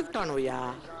ஏச்சுக்கிட்டானு வையா.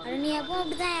 நீ அப்போ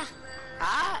அப்படிதான்.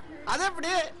 அது எப்படி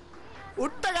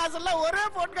விட்ட காசெல்லாம் ஒரே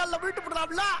போன் கால்ல போயிட்டு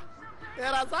போடுறாப்ல.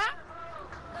 ஏராசா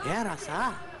ஏராசா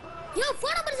யோ,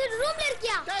 போன் நம்பர் சொல்லிட்டு ரூம்ல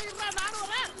இருக்கியா? நானும்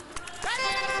வரேன்.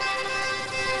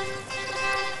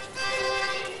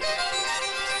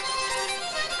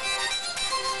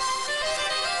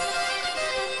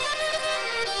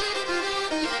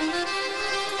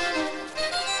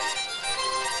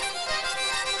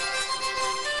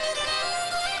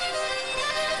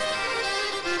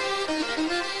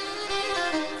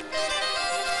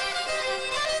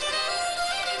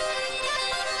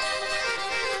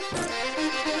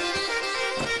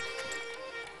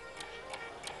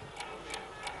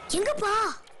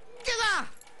 இங்கதான்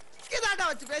இங்கதாண்டா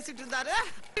வச்சு பேசிட்டு இருந்தாரு.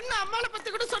 இன்னும் அம்மாவை பத்தி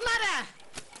கூட சொன்னாரு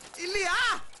இல்லையா?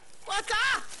 போச்சா?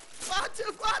 போச்சு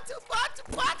போச்சு போச்சு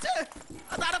போச்சு.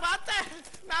 அதான பார்த்தேன்.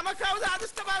 நமக்காவது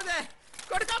அதிர்ஷ்டமாவது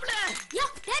கொடுக்காமலே.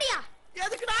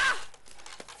 எதுக்குடா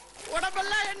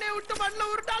உடம்பெல்லாம் எண்ணெய் விட்டு மண்ணில்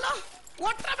உருட்டாலும்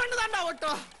ஒற்றை மண்ணு தாண்டா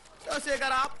ஒட்டும்.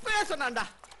 யோசிக்கார அப்பயே சொன்னான்டா,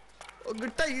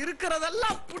 உங்ககிட்ட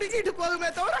இருக்கிறதெல்லாம் புடிக்கிட்டு போகுமே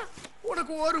தவிர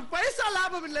உனக்கு ஒரு பைசா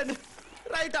லாபம் இல்லைன்னு.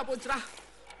 ரைட்டா போச்சுடா.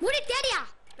 முடி தேடியா?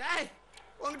 டேய்,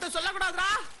 உங்ககிட்ட சொல்லக்கூடாதுடா.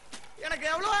 எனக்கு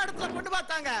எவ்வளோ இடத்துல கொண்டு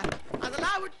பார்த்தாங்க,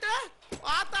 அதெல்லாம் விட்டு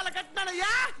ஆத்தால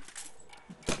கட்டினானையா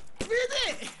விதி.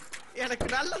 எனக்கு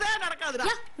நல்லதே நடக்காதுடா.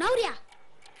 நௌரியா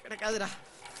கிடைக்காதுடா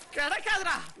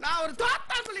கிடைக்காதுடா. நான் ஒரு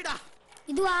தோட்டாக்குள்ளிடா.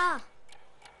 இதுவா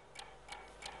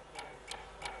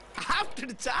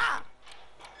ஆப்டுச்சா?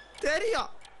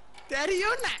 தெரியும்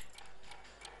தெரியும்.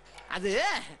 அது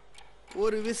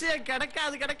ஒரு விஷயம்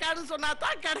கிடைக்காது கிடைக்காதுன்னு சொன்னா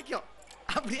தான் கிடைக்கும்.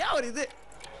 அப்படியே ஒரு இது.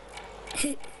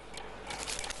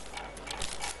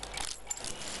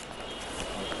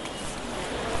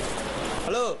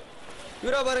 ஹலோ,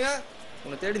 இவரா பாருங்க,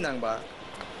 உன்னை தேடிந்தாங்கப்பா.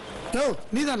 யோ,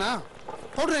 நீதானா?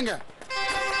 போடுறேங்க.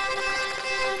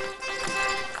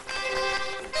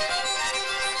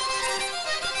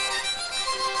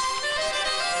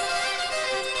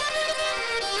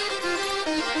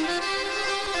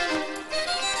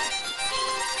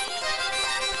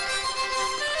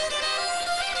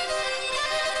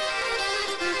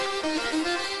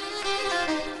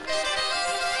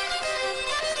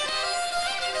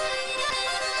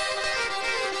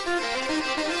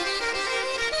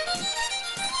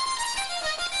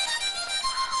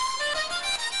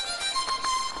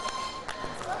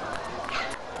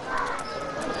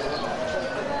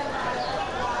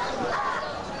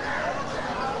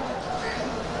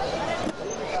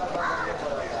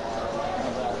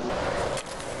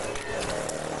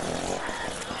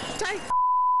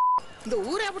 இந்த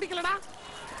ஊரே பிடிக்கலடா.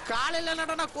 காலையில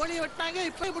நடனா கோழியை வெட்டினாங்க,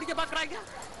 இப்ப பிடிக்க பாக்குறாங்க.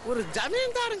 ஒரு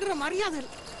ஜமீன்தாருங்கிற மரியாதை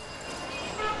இல்லை.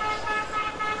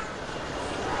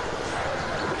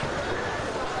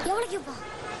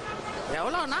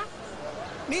 எவ்வளவுனா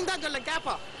நீ தான் சொல்ல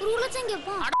கேப்பா.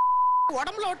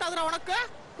 உடம்புல ஓட்டாதுரா உனக்கு.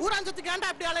 ஊராஞ்சத்துக்கு ஏன்டா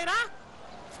அப்படி அலையறா?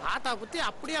 ஆத்தா புத்தி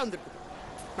அப்படியே வந்துருக்கு.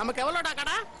 நமக்கு எவ்வளோடா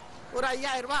கடை? ஒரு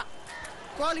 5000 ரூபாய்.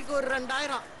 கோழிக்கு ஒரு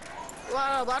 2000.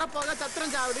 வரப்போக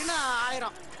சத்திரம் சாவடின்னு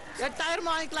 1000. 8000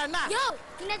 வாங்கிக்கலாம். என்ன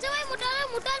நிஜமாய்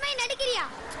முட்டாள்மாய் நடிக்கிறியா?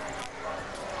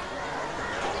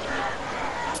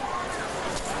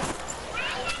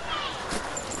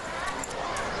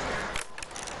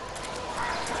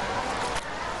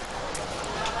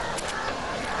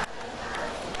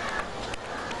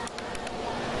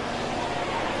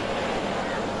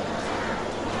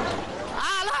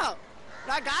 ஹலோ,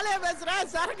 நான் காலையா பேசுறேன்.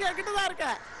 சரக்கு என்கிட்ட தான் இருக்க.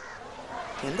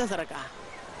 எந்த சரக்கா?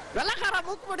 வெள்ளக்கார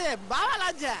மூக்குப்படி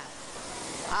பாவலாஞ்ச.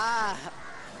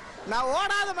 நான்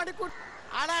ஓடாத மணிக்கு.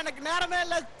 ஆனா எனக்கு நேரமே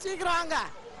இல்லை. சீக்கிரம் வாங்க.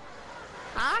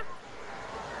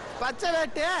 பச்சை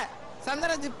வேட்டு,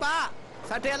 சந்தன ஜிப்பா,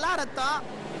 சட்டையெல்லாம் ரத்தம்,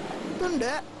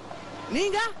 துண்டு.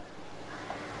 நீங்க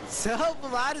சிவப்பு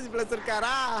வாரிசு பிளஸ்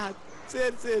இருக்காரா?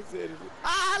 சரி சரி சரி.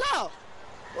 ஹலோ,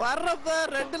 வர்றப்ப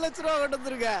 2 லட்சம் ரூபா கொண்டு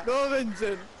வந்துருங்க. No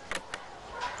mention.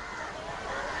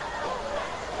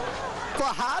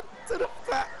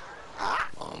 பார்த்திருப்பேன்.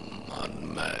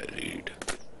 அன்மேரிட்.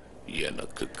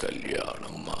 எனக்கு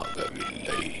கல்யாணம்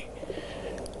ஆகவில்லை.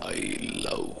 I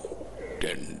love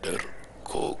tender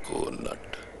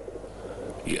coconut.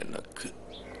 எனக்கு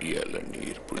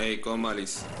இளநீர்.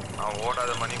 கோமாலிஸ், அவன்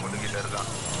ஓடாத மணி கொண்டுகிட்ட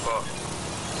இருக்கான்.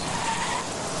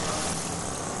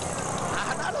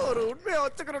 ஆனாலும் ஒரு உண்மையை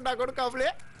ஒத்துக்கணும்டா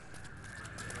கொடுக்காமலே.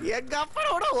 எங்க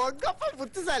அப்பனோட உங்க அப்பா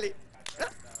புத்திசாலி.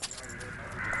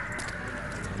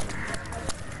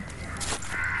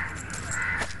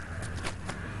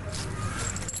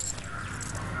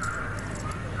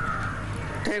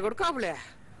 கொடுக்காமலே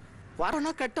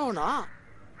வரணும் கட்டணும்.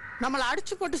 நம்மளை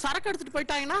அடிச்சு போட்டு சரக்கு எடுத்துட்டு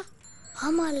போயிட்டாங்கன்னா?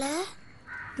 ஆமால,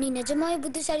 நீ நிஜமாவே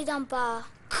புத்திசாலிதான்ப்பா.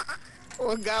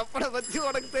 உங்க அப்பனை பத்தி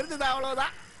உனக்கு தெரிஞ்சது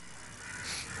அவ்வளவுதான்.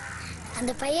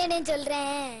 அந்த பையனே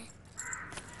சொல்றேன்.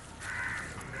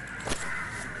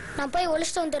 நான் போய்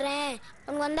ஒளிச்சிட்டு வந்துடுறேன்.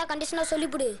 உனக்கு வந்தா கண்டிஷனா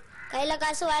சொல்லிவிடு. கையில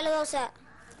காசு, வாயில தோசை.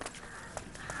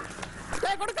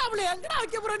 கொடுக்காமலே எங்கடா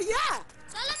வைக்க போறீங்க?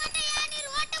 சொல்ல மாட்டேயா? நீ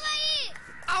ஓட்ட போய்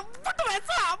அம்பட்டு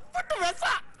பேசா அம்பட்டு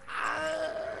பேசா.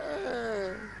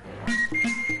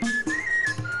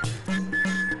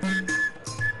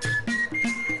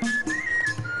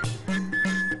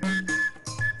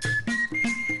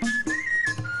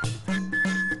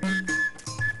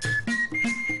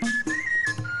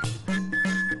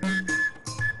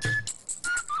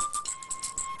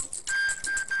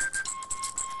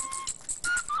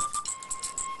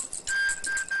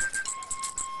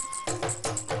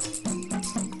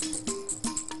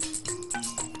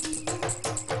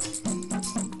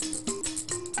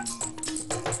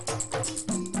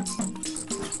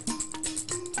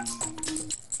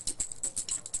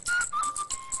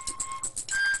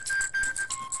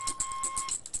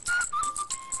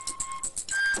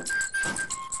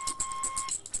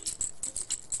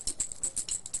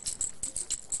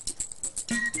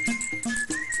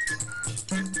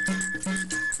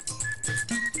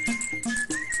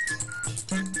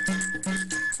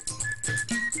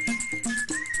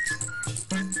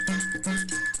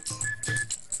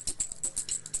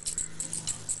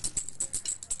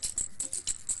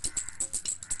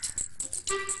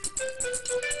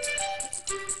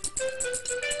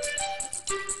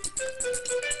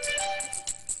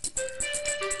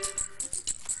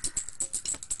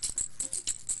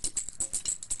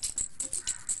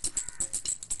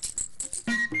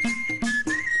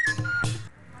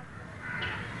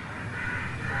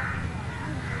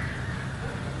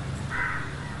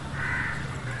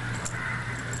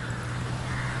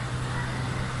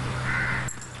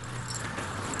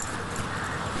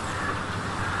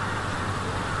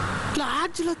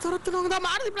 லாட்ஜில் துரத்துனவங்க தான்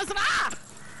மாருதி பேசுறா.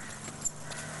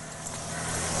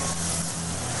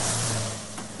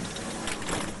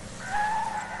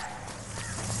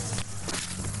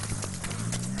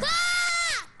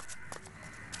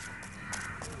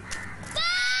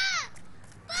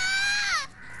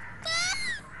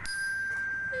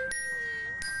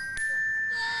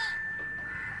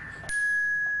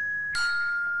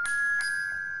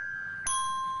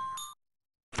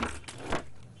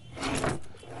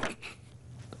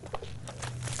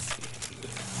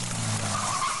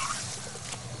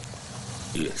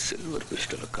 சில்வர்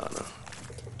பிஸ்டல் காணோம்.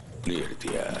 நீ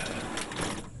எடுத்தியா?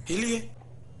 இல்லையே.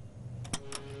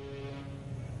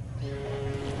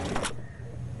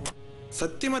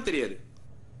 சத்தியமா தெரியாது.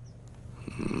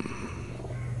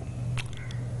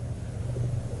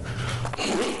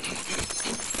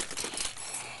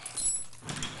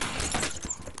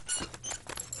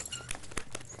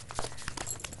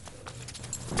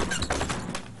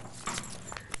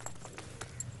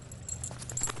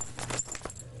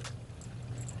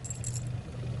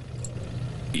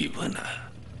 இவனா?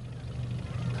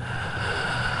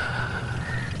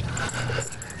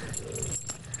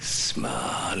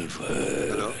 Small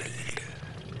world.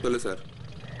 சொல்லு சார்.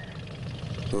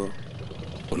 ஓ,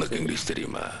 உனக்கு இங்கிலீஷ்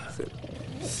தெரியுமா?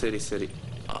 சரி சரி.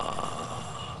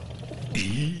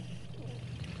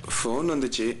 ஃபோன்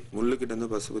வந்துச்சு. முள்ளுக்கிட்ட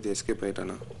இருந்து பஸ் பத்தி எஸ்கேப்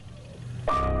ஆயிட்டானா?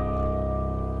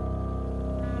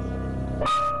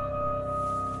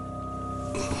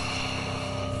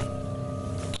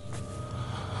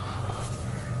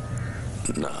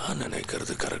 நான்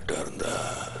நினைக்கிறது கரெக்டா இருந்தா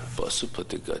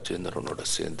பசுபதி கஜேந்திரனோட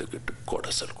சேர்ந்துக்கிட்டு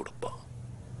கொடசல் கொடுப்பான்.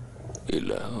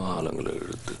 இல்ல ஆளுங்களை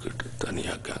இழுத்துக்கிட்டு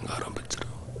தனியா கேங்க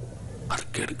ஆரம்பிச்சிடும்.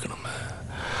 அதுக்கு எடுக்கணுமே.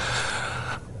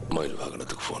 மயில்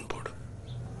வாகனத்துக்கு போன் போடு.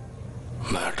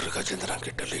 மேட்ரு கஜேந்திரன்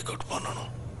கிட்ட லீக் அவுட்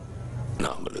பண்ணணும்.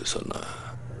 நாமளே சொன்னா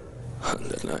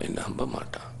அந்த நாய் நம்ப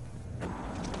மாட்டான்.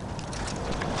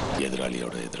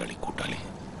 எதிராளியோட எதிராளி கூட்டாளி.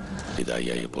 இது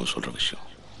ஐயா எப்போ சொல்ற விஷயம்.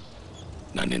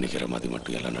 நான் நினைக்கிற மாதிரி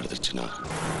மட்டும் எல்லாம் நடந்துருச்சுன்னா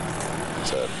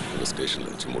சார் உங்க ஸ்டேஷன்ல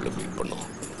வச்சு முள்ள மீட் பண்ணோம்.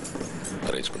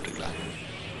 அரேஞ்ச் பண்றீங்களா?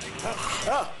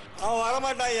 அவன்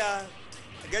வரமாட்டான் ஐயா.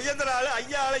 கஜேந்திர ஆளு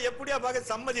ஐயா ஆளு எப்படியா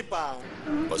பார்க்க சம்மதிப்பான்.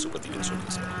 பசுபதிக்கு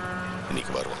சொல்லுங்க சார்.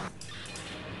 இன்னைக்கு வருவான்.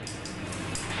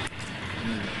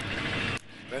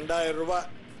 2000 ரூபாய்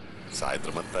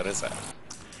சாயந்தரமா தரேன் சார்.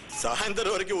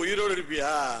 சாயந்தரம் வரைக்கும் உயிரோடு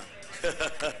இருப்பியா?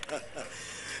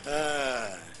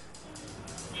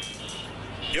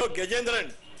 யோ கஜேந்திரன்,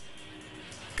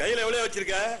 கையில எவ்வளவு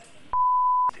வச்சிருக்க?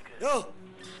 யோ,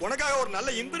 உனக்காக ஒரு நல்ல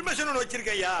இன்ஃபர்மேஷன் ஒன்று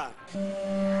வச்சிருக்க ஐயா.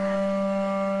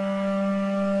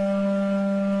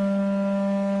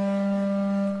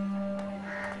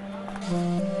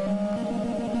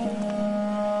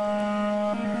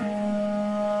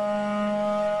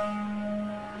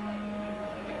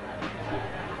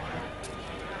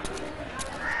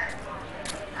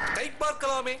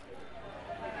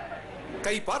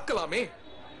 கை பார்க்கலாமே.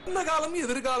 இந்த காலம்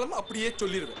எதிர்காலம் அப்படியே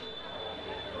சொல்லிடுவேன்.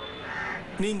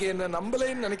 நீங்க என்ன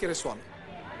நம்பலைன்னு நினைக்கிற சுவாமி.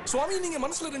 சுவாமி நீங்க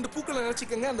மனசுல 2 பூக்களை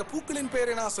நினைச்சுக்கங்க. அந்த பூக்களின்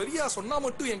பேரை நான் சரியா சொன்னா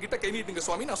மட்டும் என்கிட்ட கை நீட்டுங்க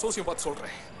சுவாமி. நான் சோசியம் பார்த்து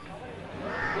சொல்றேன்.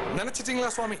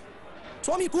 நினைச்சிட்டீங்களா சுவாமி?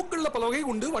 சுவாமி பூக்கள்ல பல வகை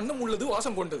உண்டு. வண்ணம் உள்ளது,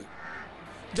 வாசம் கொண்டது.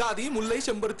 ஜாதி, முல்லை,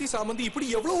 செம்பருத்தி, சாமந்தி இப்படி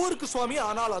எவ்வளவோ இருக்கு சுவாமி.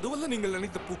 ஆனால் அதுவல்ல நீங்கள்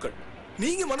நினைத்த பூக்கள்.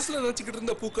 நீங்க மனசுல நினைச்சுக்கிட்டு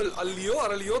இருந்த பூக்கள் அல்லியோ,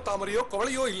 அரளியோ, தாமரையோ,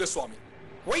 கவலையோ இல்ல சுவாமி.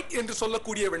 ஒயிட் என்று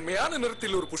சொல்லக்கூடிய வெண்மையான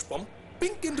நிறத்தில் ஒரு புஷ்பம்,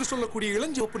 பிங்க் என்று சொல்லக்கூடிய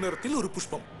இளஞ்சிவப்பு நிறத்தில் ஒரு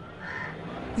புஷ்பம்.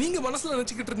 நீங்க மனசுல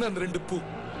நினைச்சுக்கிட்டு இருந்த அந்த 2 பூ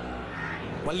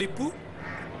மல்லிப்பூ,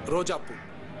 ரோஜா பூ.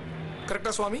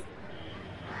 கரெக்டா சுவாமி?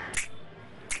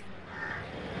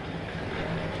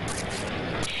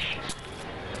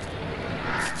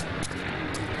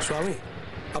 சுவாமி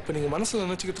அப்ப நீங்க மனசுல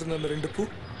நினைச்சுக்கிட்டு இருந்த அந்த 2 பூ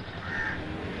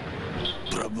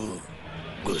பிரபு,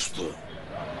 குஷ்பு.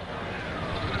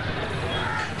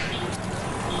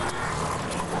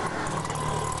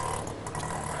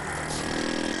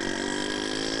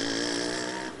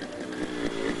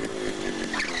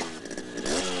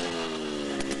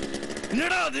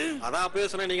 என்னடா அது? அதான் அப்பவே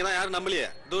சொன்னேன், நீங்க தான் யாரும் நம்பலையே.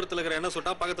 தூரத்துல இருக்கிற என்ன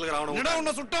சுட்டா பக்கத்துல இருக்கிற அவன என்னடா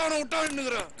உன்னை சுட்டா அவனை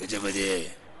விட்டான்னுங்கற. கஜபதி,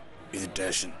 இது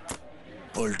ஸ்டேஷன்.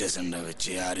 போலீஸ் ஸ்டேஷன்ல வச்சு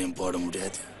யாரையும் போட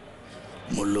முடியாது.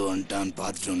 முள்ளு வந்துட்டான்னு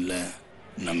பார்த்துட்டோம்ல,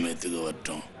 நம்ம எதுக்கு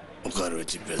வரட்டும், உட்கார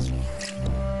வச்சு பேசுவோம்.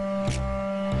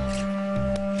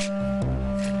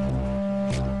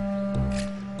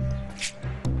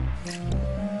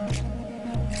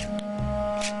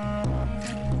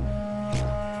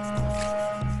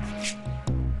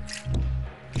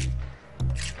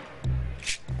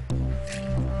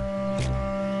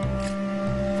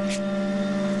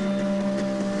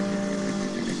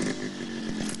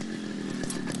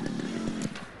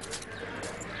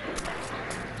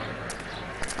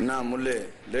 என்ன முள்ளு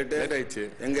லேட் ஆயிடுச்சு.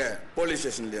 எங்க போலீஸ்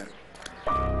ஸ்டேஷன்லயா?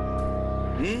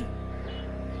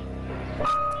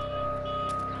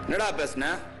 என்னடா பேசுன?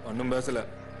 ஒன்னும் பேசல.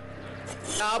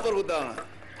 ஆப்பர் குத்தாங்க.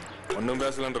 ஒன்னும்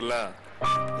பேசலன்றல.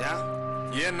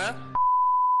 ஏன்னா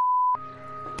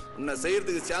உன்னை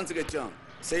செய்யறதுக்கு சான்ஸ் கிடைச்சோம்,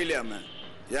 செய்யலையாம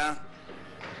ஏன்?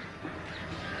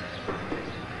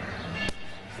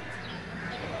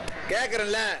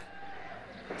 கேக்குறேன்ல,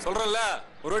 சொல்றேன்ல,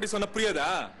 ஒரு வாட்டி சொன்ன புரியாதா?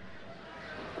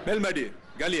 மேல்மாடி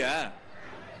காலியா?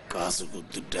 காசு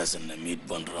கொடுத்து ஸ்டேஷன்ல மீட்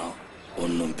பண்றோம்,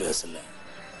 ஒன்னும் பேசல.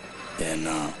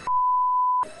 ஏன்னா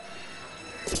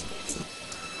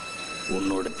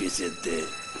உன்னோட பீஸ் எடுத்து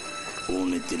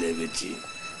ஊனத்திலே வச்சு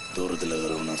தூரத்தில்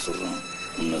இருக்கிறவன சொல்றான்,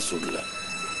 உன்னை சுடல.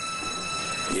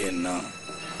 ஏன்னா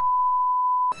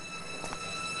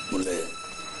முல்லை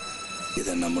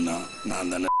இதை நம்பினா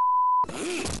நான் தானே.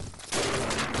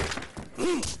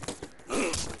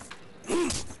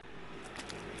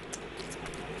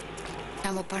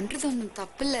 நம்ம பண்றது ஒன்றும்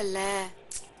தப்பு இல்லைல்ல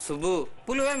சுபு.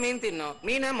 புழுவே மீன் தின்னும்,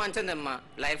 மீனே மஞ்சள் தம்மா.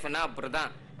 லைஃப்னா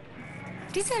அப்படிதான்.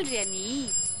 எப்படி சொல்றியா நீ?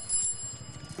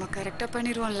 நம்ம கரெக்டா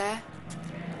பண்ணிடுவோம்ல.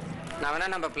 நான் வேணா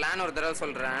நம்ம பிளான் ஒரு தடவை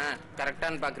சொல்றேன்,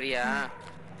 கரெக்டான்னு பாக்குறியா?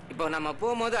 இப்போ நம்ம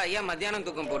போகும்போது ஐயா மத்தியானம்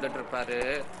தூக்கம் போட்டுட்டு இருப்பாரு.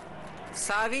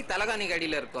 சாவி தலகாணிக்கு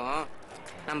அடியில இருக்கும்.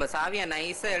 நம்ம சாவியை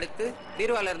நைஸா எடுத்து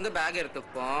பீரோல இருந்து பேக்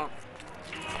எடுத்துப்போம்.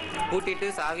 பூட்டிட்டு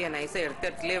சாவியை நைஸா எடுத்த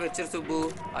இடத்துலயே வச்சிரு சுபு.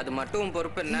 அது மட்டும்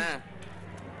பொறுப்பு என்ன?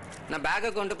 நான் பேக்கை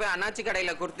கொண்டு போய் அண்ணாச்சி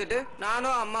கடையில கொடுத்துட்டு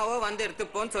நானும் அம்மாவோ வந்து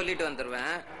எடுத்துப்போன்னு சொல்லிட்டு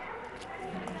வந்துடுவேன்.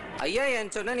 ஐயா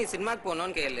என் சொன்ன நீ சினிமாக்கு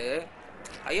போகணும்னு கேளு.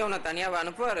 ஐயா உன்னை தனியாவை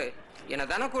அனுப்புவாரு, என்னை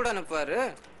தானே கூட அனுப்புவாரு.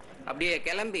 அப்படியே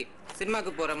கிளம்பி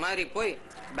சினிமாக்கு போற மாதிரி போய்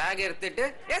பேக் எடுத்துட்டு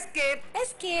எஸ்கேப்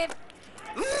எஸ்கேப்.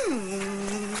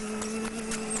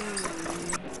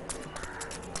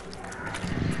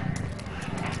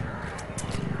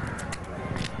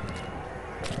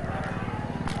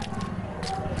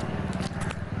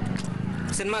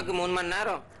 சினிமாக்கு 3 மணி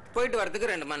நேரம், போயிட்டு வரதுக்கு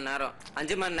 2 மணி நேரம்.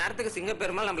 5 மணி நேரத்துக்கு சிங்க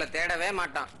பெருமாள் நம்மள தேடவே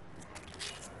மாட்டான்.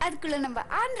 அதுக்குள்ள நம்ம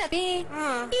ஆந்திரா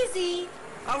ஈஸி,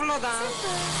 அவ்வளவுதான்.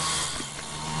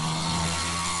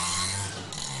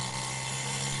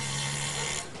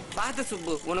 பாத்து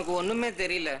சுப்பு, உனக்கு ஒண்ணுமே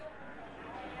தெரியல.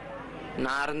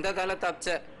 நான் இருந்ததால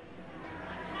தப்பிச்ச.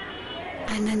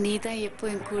 ஆனா நீதான்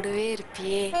எப்போ என் கூடவே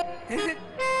இருப்பியே.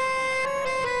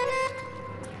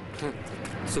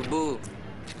 சுப்பு,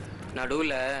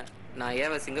 நடுவுல நான்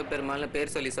ஏவ சிங்க பெருமாள்னு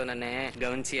பேர் சொல்லி சொன்னனே,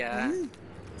 கவனிச்சியா?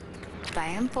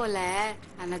 பயம் போல,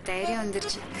 ஆனா தைரியம்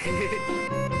வந்துருச்சு.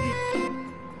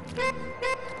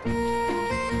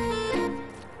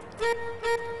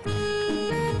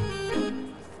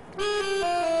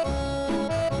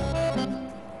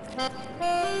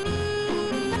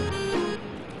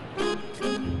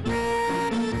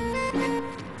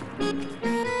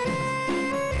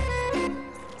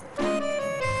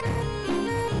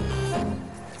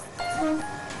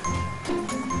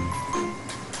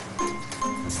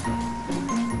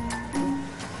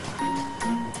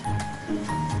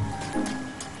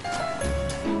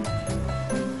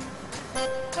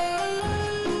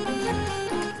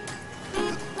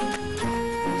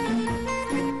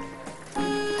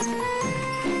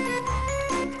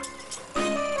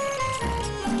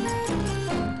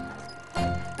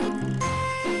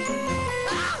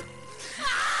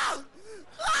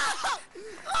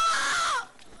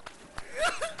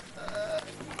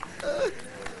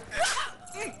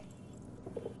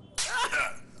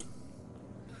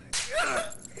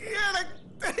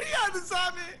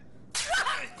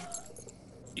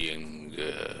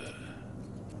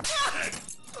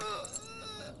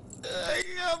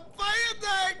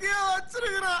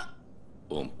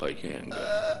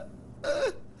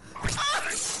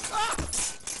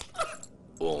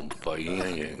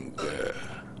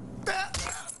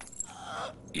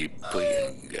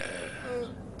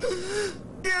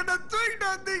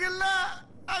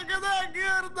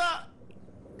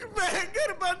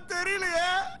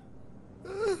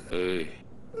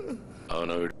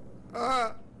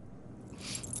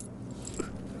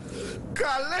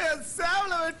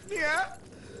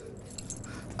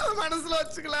 மனசுல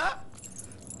வச்சுக்கலாம்.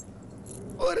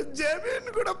 ஒரு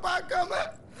ஜமீன் கூட பார்க்காம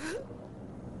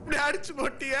இப்படி அடிச்சு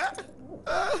போட்டிய,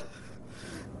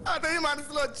 அதையும்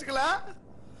மனசுல வச்சுக்கலாம்.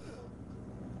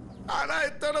 ஆனா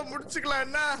இத்தனை முடிச்சுக்கலாம்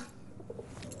என்ன?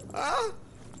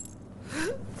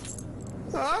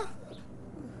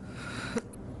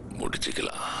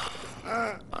 முடிச்சுக்கலாம்.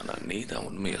 ஆனா நீ தான்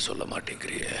உண்மையை சொல்ல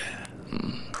மாட்டேங்கிறிய.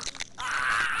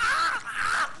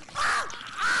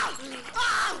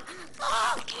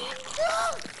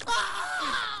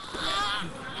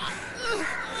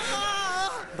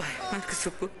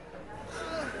 சுப்பு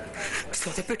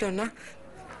சொதப்பிட்டோம்னா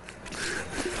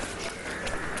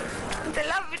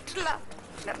இதெல்லாம் விட்டுலாம்.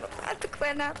 நம்ம பார்த்துக்க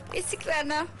வேணாம், பேசிக்க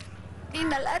வேணாம். நீ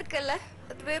நல்லா இருக்கல,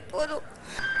 அதுவே போதும்.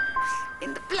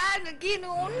 இந்த பிளான் கீனு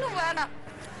ஒண்ணும் வேணாம்.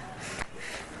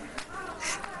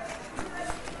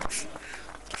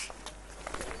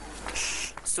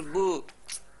 சுப்பு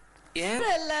ஏன்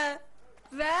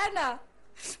வேணாம்.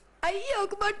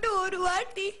 ஐயோக்கு மட்டும்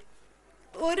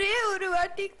ஒரே ஒரு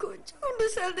வாட்டி கொஞ்சோண்டு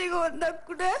சந்தேகம் வந்தா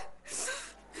கூட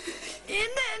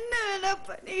என்ன வேணா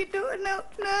பண்ணிக்கிட்டு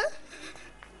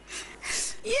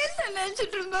என்ன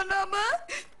நினைச்சிட்டு இருந்தோம் நாம?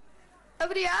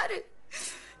 அவர் யாரு?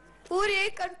 ஊரையே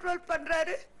கண்ட்ரோல்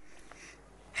பண்றாரு.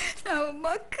 நம்ம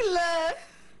மக்கள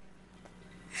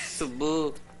சுப்பு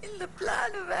இந்த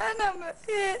பிளான் வேணாம.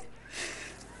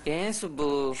 ஏன் சுப்பு?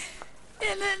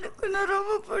 என்ன எனக்கு நான்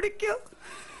ரொம்ப பிடிக்கும்.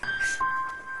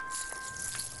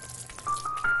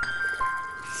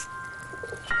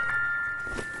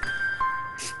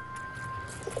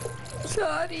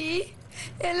 சாரி,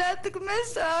 எல்லாத்துக்குமே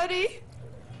சாரி.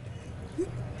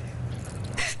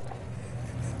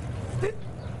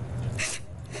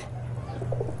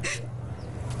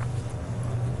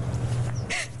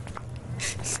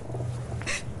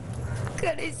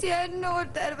 கடைசியா இன்னொரு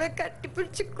தடவை கட்டி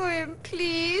பிடிச்சுக்கோ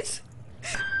ப்ளீஸ்.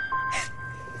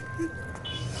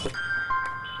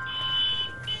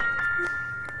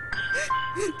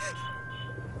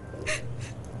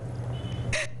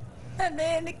 ஆனா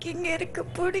எனக்கு இங்க இருக்க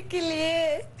பிடிக்கலையே.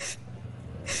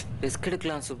 ரிஸ்க்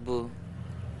எடுக்கலாம் சுப்பு,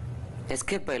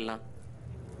 எஸ்கேப் ஆயிடலாம்.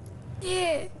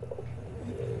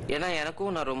 ஏன்னா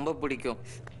எனக்கும் நான் ரொம்ப பிடிக்கும்.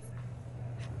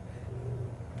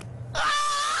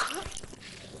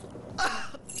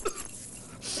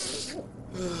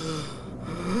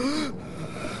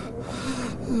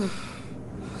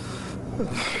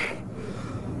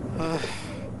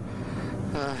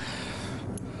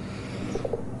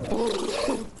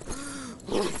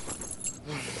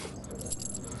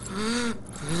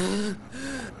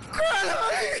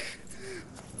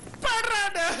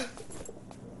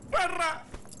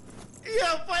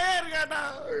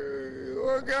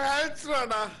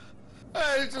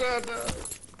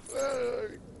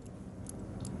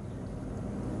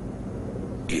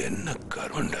 என்ன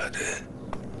கருண்டாது?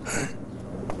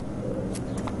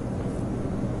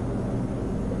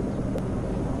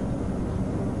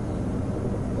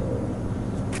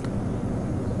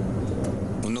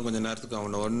 இன்னும் கொஞ்ச நேரத்துக்கு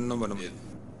அவனை ஒன்றும் பண்ண முடியாது.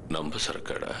 நம்ப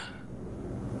சரக்காடா.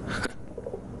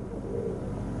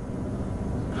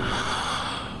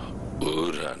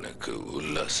 ஊரானுக்கு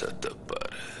உல்லாசத்தை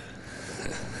பாரு.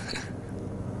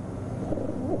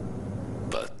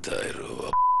 10,000 ரூபா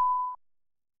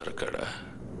சரக்காடா.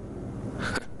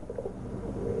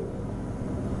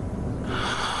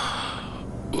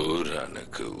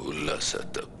 ஊரானுக்கு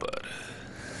உல்லாசத்தை பாரு.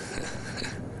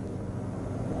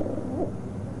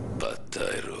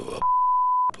 10,000 ரூபா.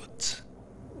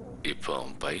 இப்போ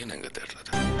அவன் பையன் எங்க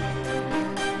தேடுறது?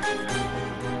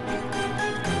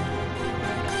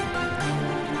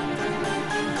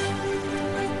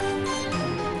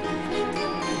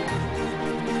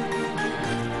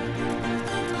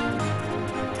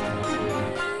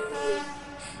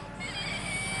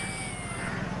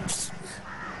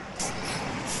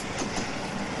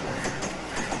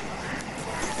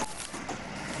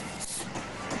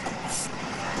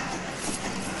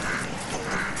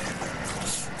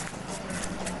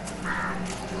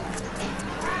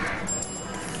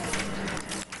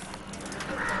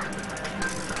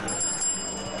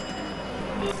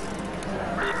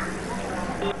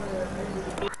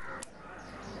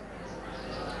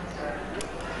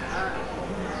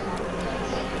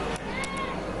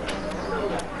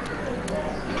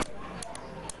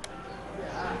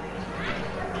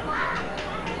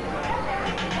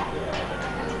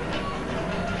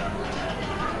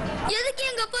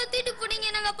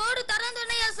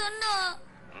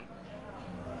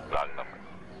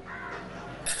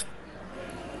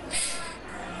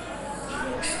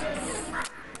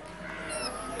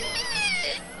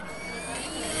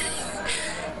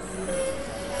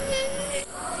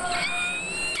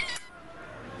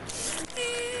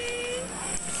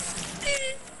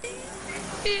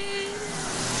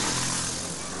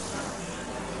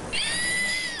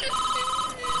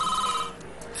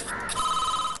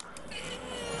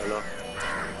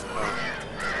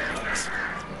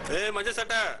 மஞ்சள்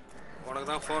சட்டை உனக்கு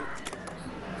தான் ஃபோன்.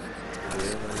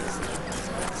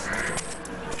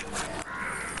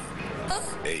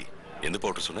 ஏய், எந்த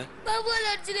பவுடர் சொன்ன? பவுல்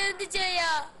அடிச்சுல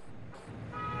இருந்துச்சேயா.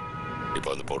 இப்போ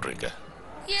அந்த பவுடர் எங்க?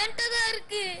 என்கிட்ட தான்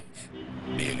இருக்கு.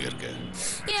 நீ எங்க இருக்க?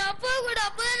 என் அப்பா கூட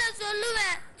அப்பதான் நான்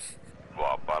சொல்லுவேன்.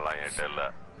 உன் அப்பாலாம் என்கிட்ட இல்ல.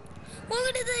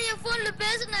 உங்ககிட்ட தான் என் போன்ல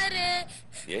பேசினாரு.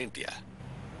 ஏன்ட்டியா?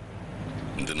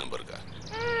 இந்த நம்பருக்கா?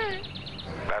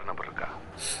 வேற நம்பர் இருக்கா?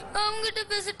 அவங்கிட்ட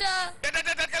பேசிட்டா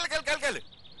கேளு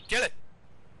கேளு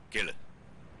கேளு.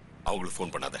 அவங்களுக்கு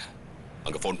ஃபோன் பண்ணாத.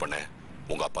 அங்க ஃபோன் பண்ண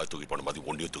உங்க அப்பா தூக்கிட்டு போன மாதிரி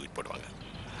ஒன்றையும் தூக்கிட்டு போடுவாங்க.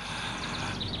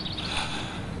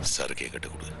 சருக்கு என்கிட்ட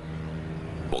கொடு.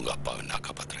 உங்க அப்பாவை நான்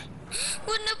காப்பாத்துறேன்.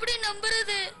 உன்னை எப்படி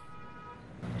நம்புறது?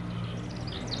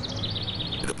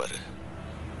 இது பாரு,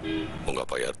 உங்க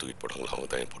அப்பா யார் தூக்கிட்டு போட்டாங்களோ அவங்க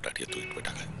தான் என் பொட்டாட்டியை தூக்கிட்டு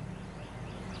போயிட்டாங்க.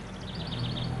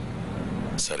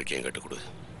 சருக்கு என்கிட்ட கொடு.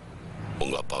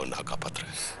 உங்க அப்பாவை நான்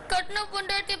காப்பாத்துறேன். கட்டின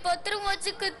பொண்டாட்டி பத்திரம்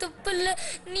வச்சுக்க துப்பு இல்ல.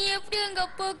 நீ எப்படி எங்க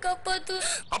அப்பாவை காப்பாத்து?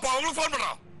 அப்பா அவங்களுக்கு ஃபோன்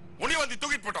பண்றான். உன்னையும் வந்து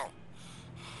தூக்கிட்டு போட்டோம்.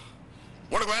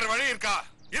 உனக்கு வேற வழி இருக்கா?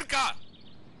 இருக்கா?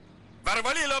 வேற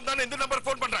வழி இல்லாம தானே இந்த நம்பர்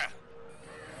ஃபோன் பண்றேன்.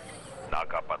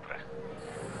 நான் காப்பாத்துறேன்.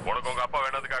 உனக்கு உங்க அப்பா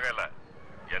வேணதுக்காக இல்ல,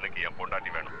 எனக்கு என்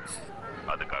பொண்டாட்டி வேணும்.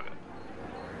 அதுக்காக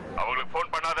அவங்களுக்கு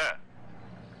ஃபோன் பண்ணாத.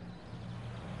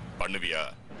 பண்ணுவியா?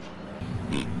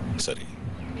 சரி,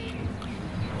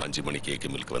 5 மணிக்கு ஏகே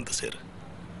மில்க் வந்து சேரு.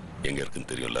 எங்க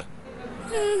இருக்குன்னு தெரியும்ல?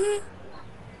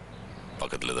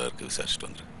 பக்கத்துல தான் இருக்கு, விசாரிச்சுட்டு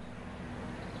வந்துரு.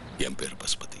 என் பேர்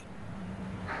பசுபதி.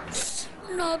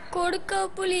 நான் கொடுக்கா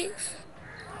புலி.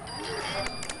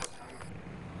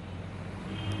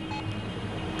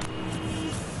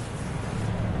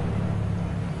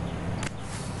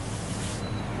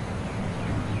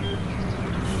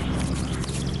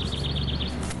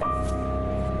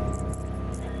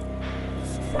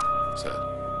 சார்,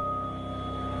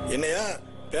 என்னையா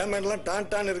பேமெண்ட்லாம்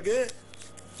டான் இருக்கு?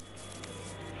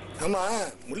 ஆமா,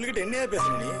 முள்ளுகிட்ட என்னையா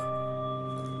பேசுற நீ?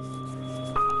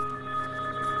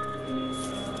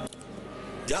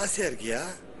 ஜாஸ்தியா இருக்கியா?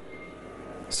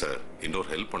 சார், இன்னொரு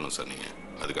ஹெல்ப் பண்ணும் சார். நீங்க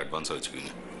அதுக்கு அட்வான்ஸா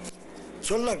வச்சுக்கோங்க.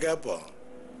 சொல்ல கேப்போம்.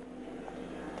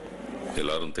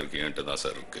 எல்லாரும் திருக்கி என்கிட்ட தான்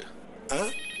சார் இருக்கு.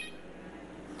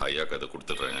 ஐயாக்கு அதை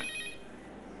கொடுத்துட்றேன்.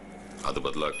 அது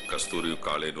பதிலாக கஸ்தூரியும்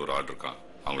காலைன்னு ஒரு ஆர்டர் இருக்கான்,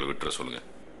 அவங்கள விட்டுற சொல்லுங்க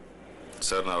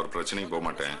சார். நான் ஒரு பிரச்சனைக்கு போக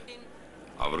மாட்டேன்,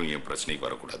 அவரும் என் பிரச்சனைக்கு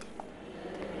வரக்கூடாது.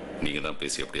 நீங்க தான்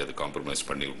பேசி எப்படியாவது காம்ப்ரமைஸ்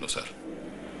பண்ணி விடணும் சார்.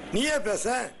 நீயே பேச.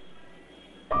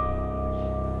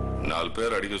 4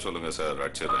 பேர் அடிக்க சொல்லுங்க சார்,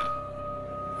 அடிச்சிடுறேன்.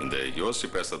 இந்த யோசிச்சு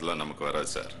பேசுறதுலாம் நமக்கு வராது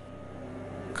சார்.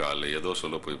 காலைல ஏதோ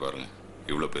சொல்ல போய் பாருங்க,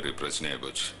 இவ்வளவு பெரிய பிரச்சனையா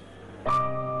போச்சு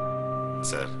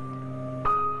சார்.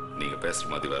 நீங்க பேசுற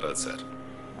மாதிரி வராது சார்.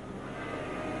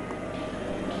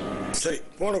 சரி,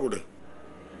 போன கொடு.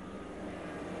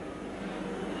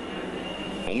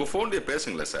 உங்க போன்லயே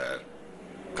பேசுங்களேன் சார்.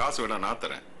 காசு வேணா நான்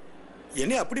தரேன்.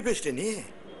 என்ன அப்படி பேசிட்ட நீ?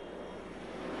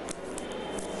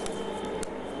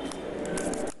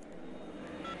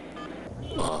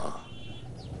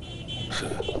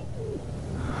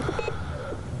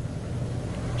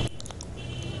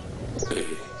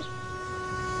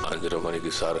 அஞ்சரை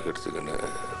மணிக்கு சாரக்கு எடுத்துக்கின்னு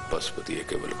பசுபதி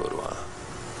ஏகே மில்க்கு வருவான்.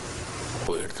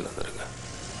 போய் எடுத்துன்னு வந்துருங்க.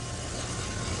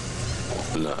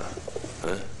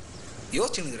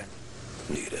 யோசிச்சுக்கிறேன்.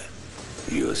 நீர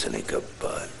யோசனை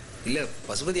கப்பால் இல்ல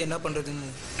பசுபதி என்ன பண்றதுன்னு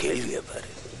கேள்வியா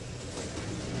பாரு.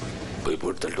 போய்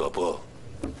போட்டு தள்ளிட்டு வாப்போ.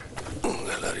 உங்க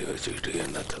எல்லாரையும் வச்சுக்கிட்டு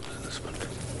என்ன பிசினஸ் பண்ற?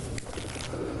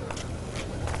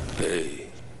 ஏய்,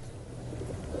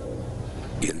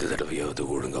 எந்த தடவையாவது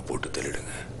ஒழுங்கா போட்டு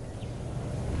தள்ளிடுங்க.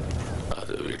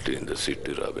 அதை விட்டு இந்த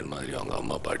சிட்டு ராபின் மாதிரி அவங்க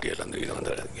அம்மா பாட்டி எல்லாம் தூக்கி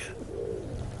வந்துடாதீங்க.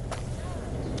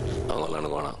 அவங்களாம்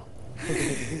எனக்கு வேணாம்.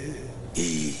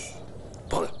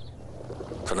 போங்க,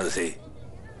 சொன்னது செய்.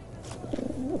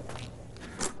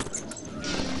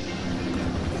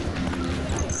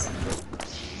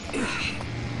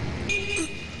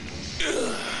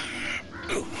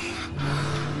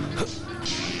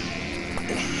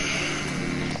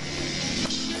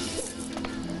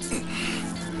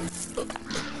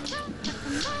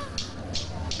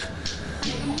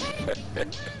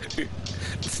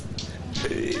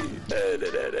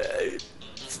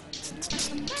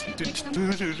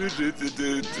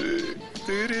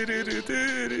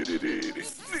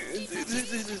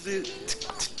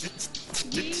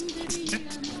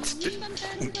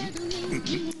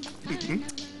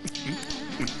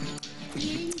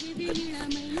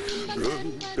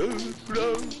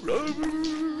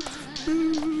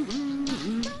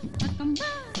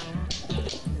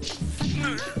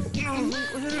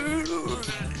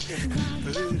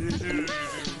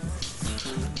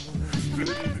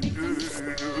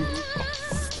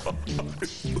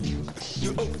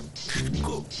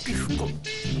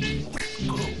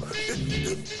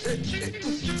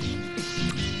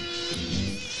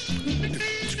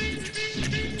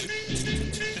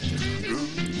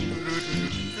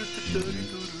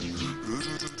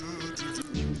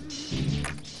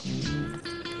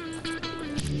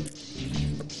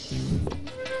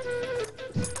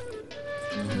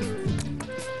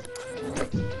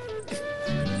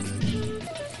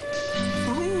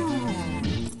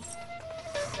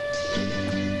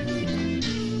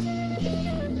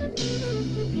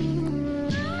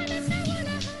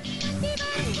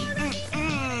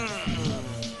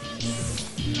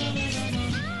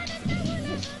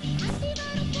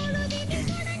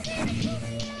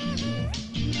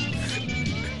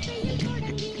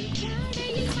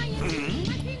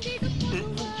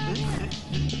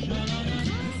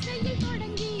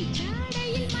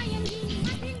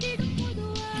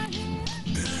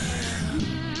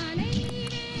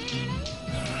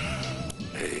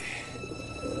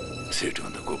 சீட்டு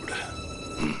வந்து கூப்பிடு.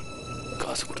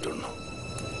 காசு கொடுத்துடணும்.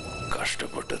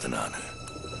 கஷ்டப்பட்டது நானு.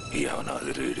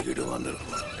 எவனாவது ரீடு கீடு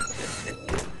வந்துருவான்.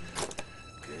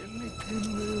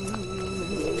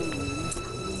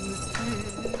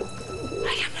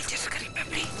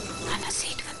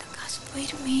 சீட்டு வந்து காசு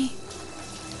போயிருமே.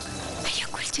 ஐயா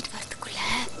குளிச்சுட்டு வரதுக்குள்ள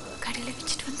கடையில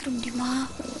வச்சுட்டு வந்துட முடியுமா?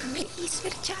 ப்ளீஸ்,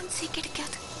 வேற சான்ஸே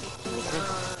கிடைக்காது.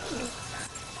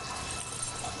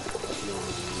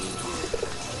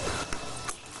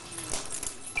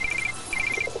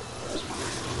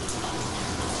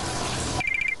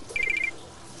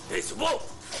 ஏய் சுபோ,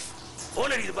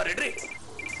 போன் அடிக்குது பாரு. ரெடி?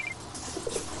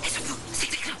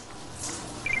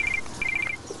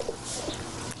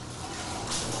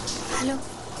 ஹலோ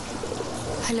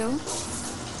ஹலோ,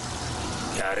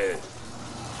 யாரு?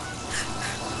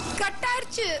 கட்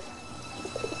ஆயிடுச்சு.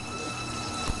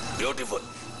 Beautiful,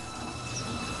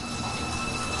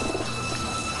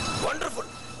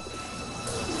 wonderful,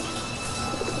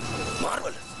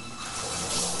 Marvel.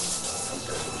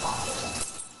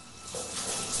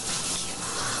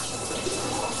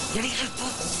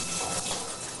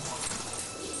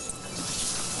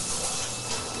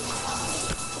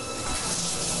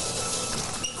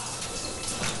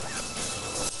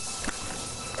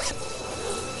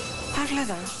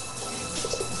 அவ்வளோதான்.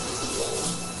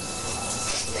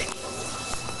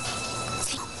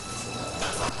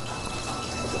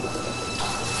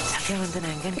 ஐயா வந்து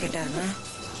நான் எங்கன்னு கேட்டாருன்னா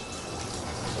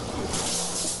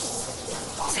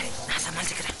சரி, நான்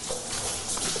சமாளிச்சுக்கிறேன்.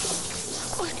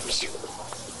 ஒரு நிமிஷம்.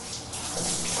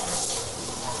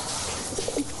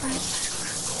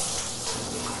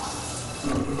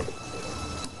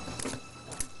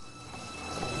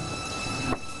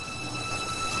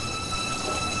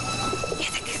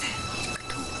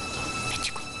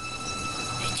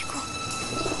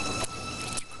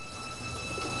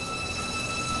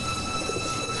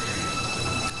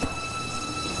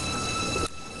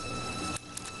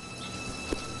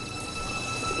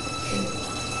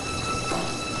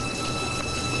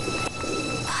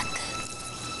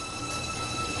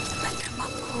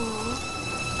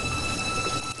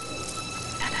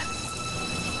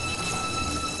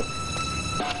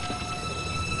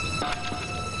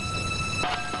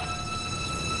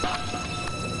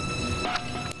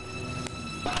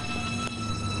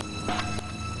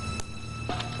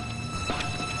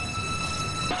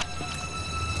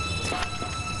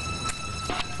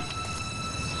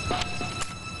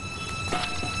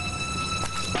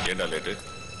 ஏண்டா லேட்டு?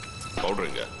 பவுடர்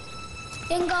எங்க?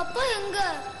 எங்க அப்பா எங்க?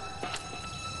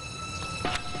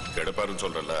 எடுப்பாருன்னு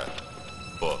சொல்றல,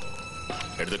 போ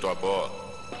எடுத்துட்டு வா. போ.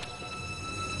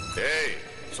 ஏய்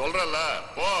சொல்றல,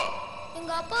 போ.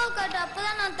 எங்க அப்பாவை காட்டு,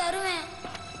 அப்பதான் நான் தருவேன்.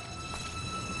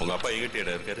 உங்க அப்பா எங்கிட்ட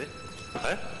இடம் இருக்காரு?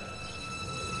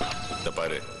 இந்த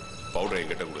பாரு, பவுடர்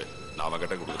என்கிட்ட கொடு. நாம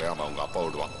கிட்ட கொடுக்குறேன், அவன் உங்க அப்பா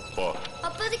விடுவான். போ.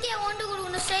 அப்போதைக்கு என் ஓண்டு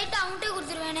கொடுக்கணும், ஸ்ட்ரைட்டா அவன்கிட்ட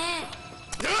கொடுத்துருவேனே.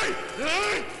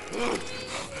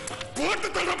 போட்டு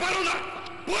தர பாருங்க,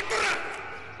 போட்டுற.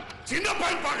 சின்ன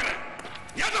பையன் பாக்குறேன்,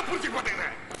 ஏதா புடிச்சு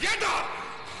போட்டுக்கிறேன். ஏதா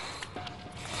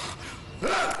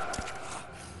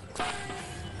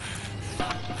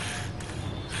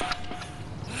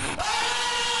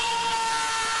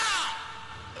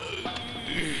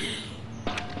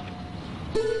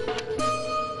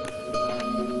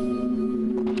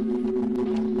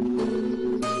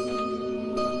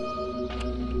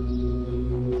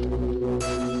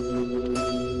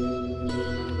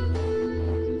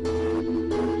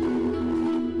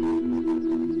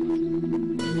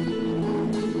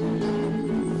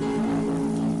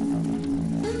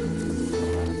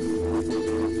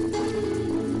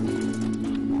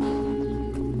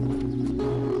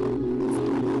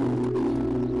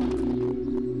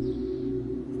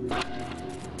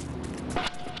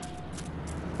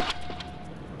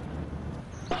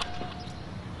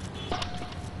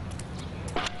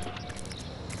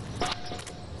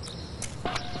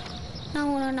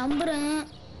நம்புறேன்,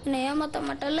 என்னை ஏமாத்த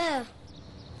மாட்டல.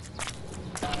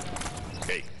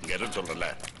 ஏய் இங்க என்ன சொல்றல?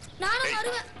 நானும்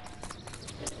வருவேன்.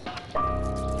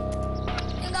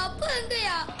 எங்க அப்பா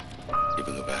எங்கயா?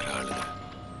 இவங்க வேற ஆளுங்க.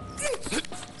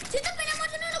 சின்ன பையனை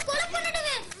மட்டும் நான் கொலை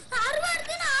பண்ணிடுவேன். அருவா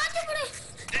இருக்கு, நான் ஆட்டி போடு.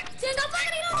 எங்க அப்பா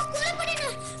கிட்ட கொலை பண்ணிடு.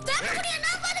 பேப்பர் குடியா,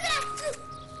 நான் பாத்துக்கிறேன்.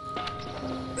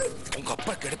 உங்க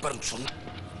அப்பா கிடைப்பாருன்னு சொன்ன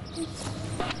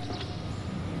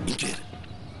இங்கே இரு.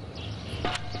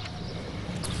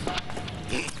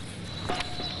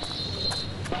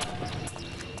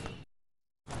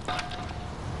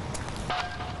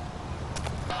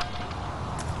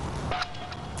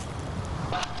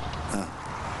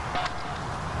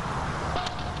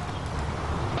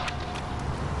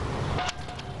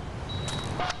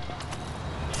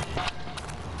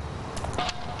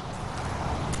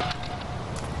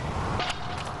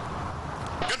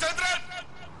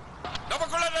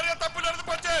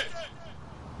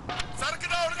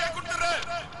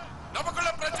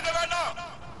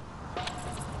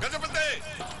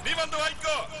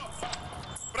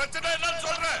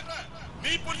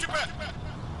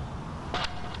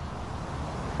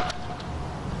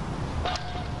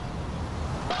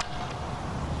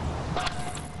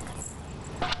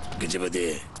 கஜபதி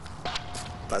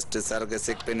ஃபர்ஸ்ட் சரக்கு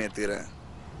செக் பண்ணி எடுத்துக்கிறேன்,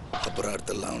 அப்புறம்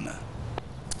அடுத்தலாம் அவனை.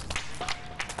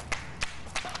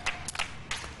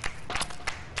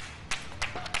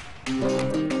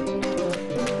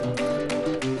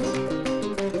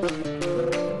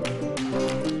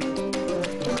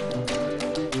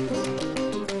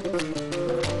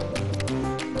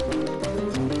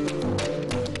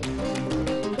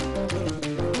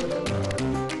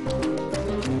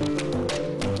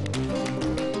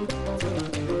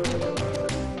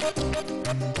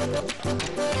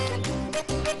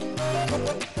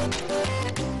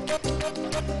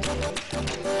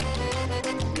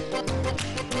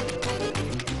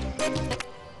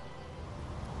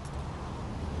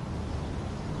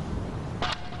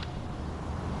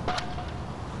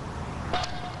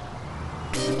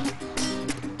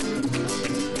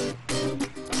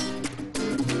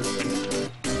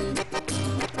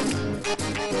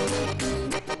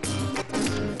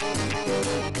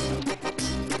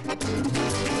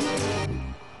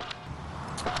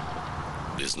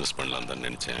 பிஸ்னஸ் பண்ணலாம் தான்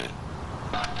நினைச்சேன்,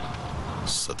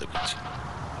 சதப்பிச்சு.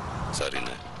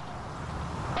 சரிண்ணே.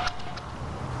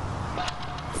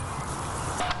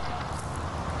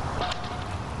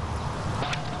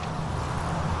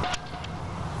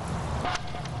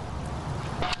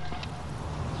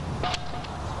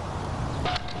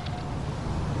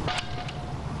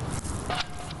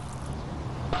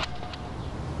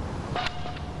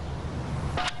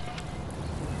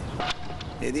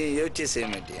 எதையும் யோசிச்சு செய்ய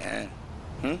மாட்டியா?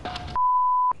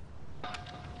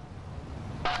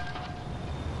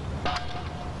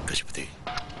 கஜபதி,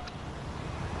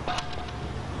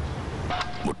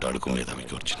 முட்டாளுக்கும்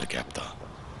மேதாவிக்கு ஒரு சின்ன கேப் தான்,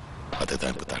 அதை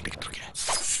தான் இப்ப தாண்டிக்கிட்டு இருக்கேன்.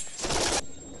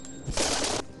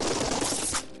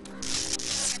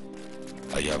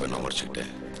 ஐயாவை நான்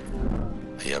முடிச்சுக்கிட்டேன்.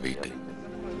 ஐயா வெயிட்டு,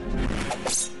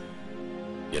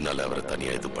 என்னால அவரை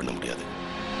தனியா இது பண்ண முடியாது.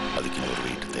 அதுக்கு இன்னொரு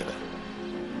வெயிட் தேவை.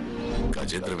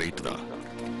 கஜேந்திர வெயிட் தான்,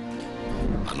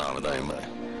 ஆனா அவன் தான் என்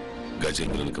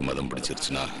கஜேந்திரனுக்கு மதம்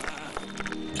பிடிச்சிருச்சுன்னா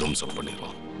தும்சம்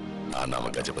பண்ணிடுவான். ஆனா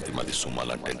அவன் கஜபதி மாதிரி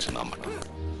சும்மாலாம் டென்ஷன் ஆக மாட்டான்.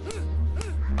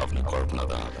 அவனை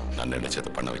குழப்பினாதான் நான்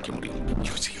நினைச்சதை பண்ண வைக்க முடியும்.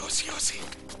 யோசி யோசி யோசி.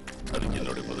 அது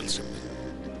என்னோட முதல் ஸ்டெப்.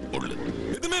 உள்ள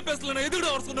எதுவுமே பேசல,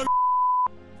 எதுக்கு அவர் சொன்ன?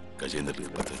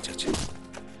 கஜேந்திரனுக்கு பத்த வச்சாச்சு.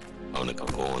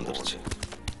 அவனுக்கு கோவம் வந்துருச்சு,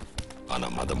 ஆனா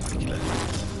மதம் பிடிக்கல.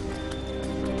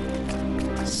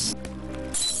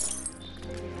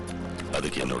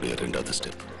 அதுக்கு என்னுடைய 2வது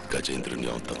ஸ்டெப்,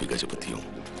 கஜேந்திரனையும் தம்பி கஜபதியும்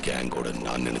கேங்கோட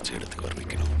நான் நினைச்ச இடத்துக்கு வர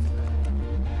வைக்கணும்.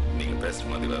 நீங்க பேசுற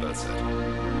மாதிரி வராது சார்.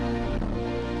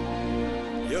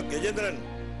 ஐயோ கஜேந்திரன்,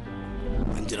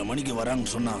 5:30 மணிக்கு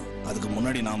வராங்கன்னு சொன்னா அதுக்கு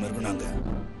முன்னாடி நாம இருக்கணுங்க.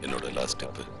 என்னோட லாஸ்ட்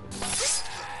ஸ்டெப்.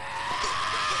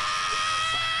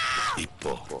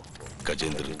 இப்போ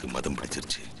கஜேந்திரனுக்கு மதம்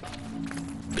பிடிச்சிருச்சு,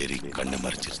 வெறி கண்ணை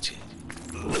மறைச்சிருச்சு.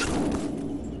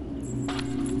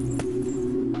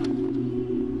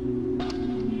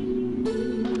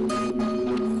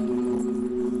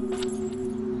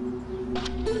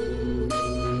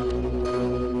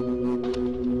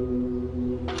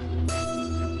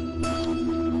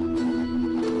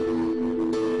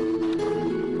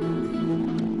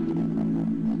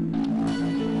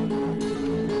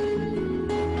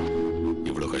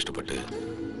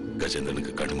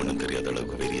 கஜேந்திரனுக்கு கண்மணம் தெரியாத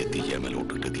அளவுக்கு வெறிய தீய மேல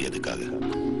விட்டுக்கிட்டது எதுக்காக?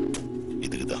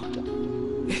 இதுக்குதான்.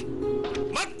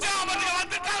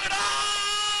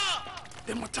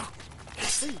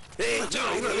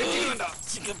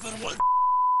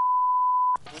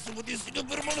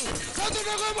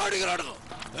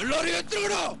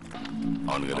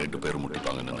 அவனுக்கு 2 பேர்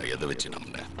முட்டிப்பாங்கன்னு நான் எதை வச்சு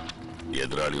நம்பினேன்?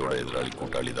 எதிராளியோட எதிராளி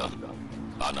கூட்டாளி தான்,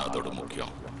 ஆனா அதோட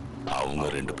முக்கியம் அவங்க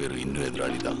 2 பேரும் இன்னும்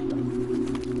எதிராளி தான்.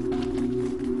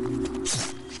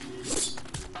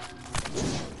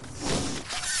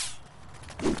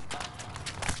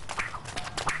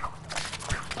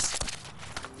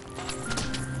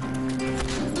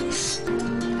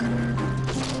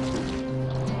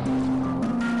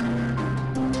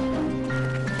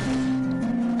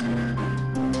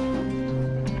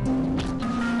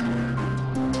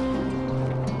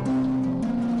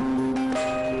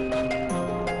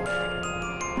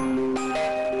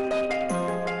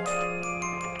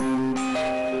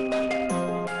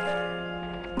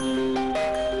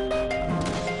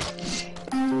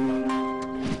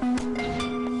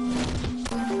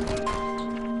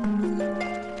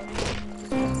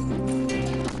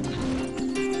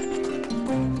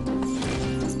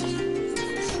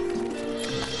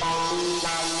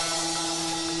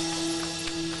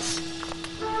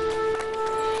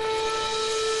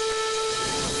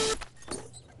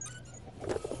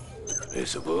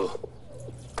 சுப்பு,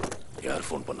 யார்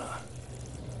போன் பண்ணா?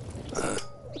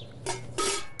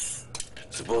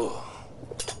 சுபு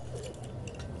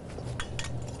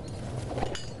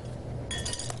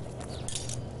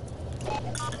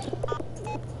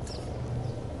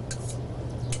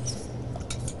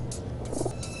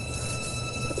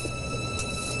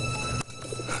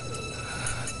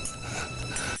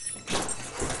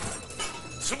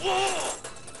சுபு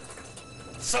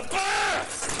சப்பா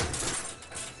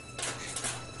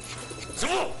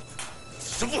சுபு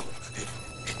சுபு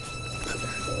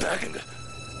பேக்குங்க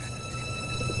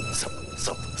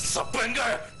சப்பங்க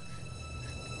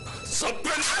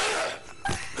சப்பங்க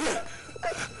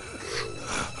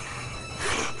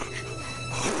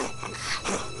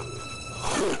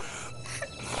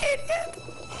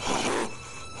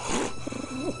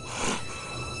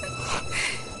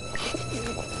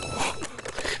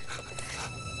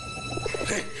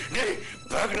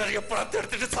பேக் நிறைய பணத்தை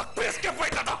எடுத்துட்டு சப்ப எஸ்கேப்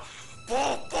போயிட்டாடா போ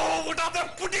போ விடாத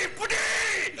புடி புடி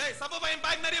டேய் சப்ப பையன்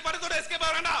பேக் நிறைய பணத்தோட எஸ்கேப்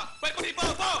ஆறடா போய் புடி போ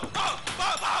போ போ போ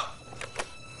போ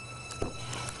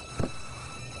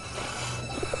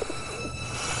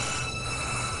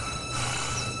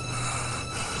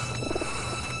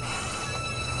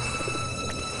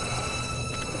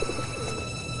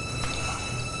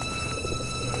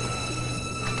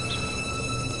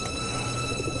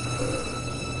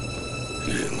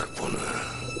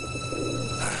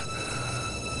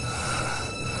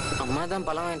அம்மா தான்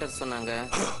பழம் வாங்கிட்டு வர சொன்னாங்க.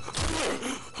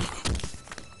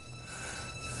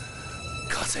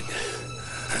 காசுங்க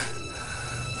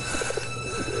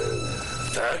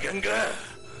தாகங்க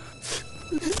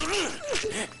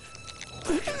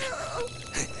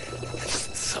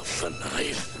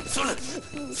சஃபனாய் சொல்லு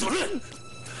சொல்லு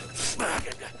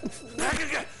தாகங்க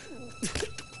தாகங்க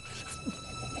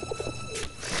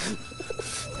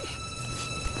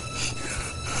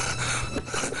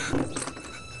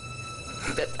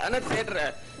தானே தேடுற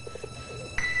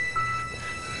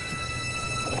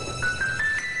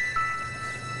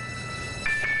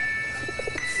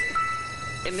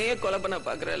என்னையே கொலை பண்ண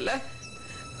பாக்குறல்ல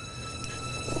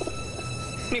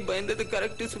நீ பயந்தது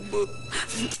கரெக்ட் சுப்பு.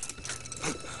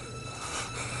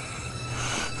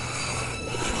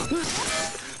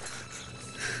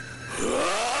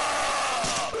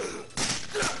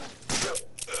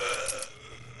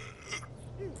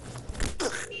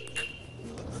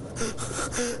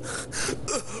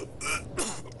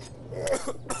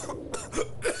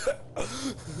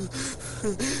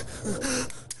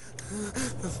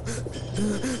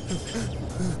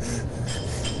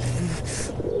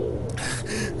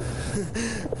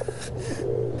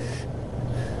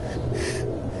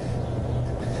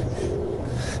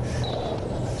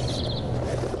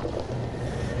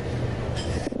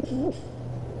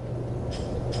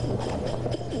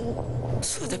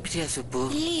 சொதப்பிட்டியா சுப்பு?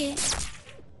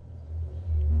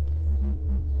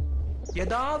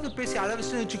 ஏதாவது பேசி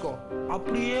அலர்ஸ் வச்சுக்கோ,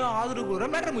 அப்படியே ஆதரவு ஒரு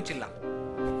மேட்டர் முடிச்சிடலாம்.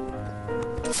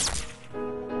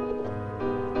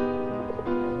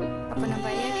 அப்ப நம்ம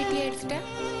ஐயா கிட்டே எடுத்துட்டேன்.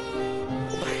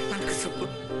 சுப்பு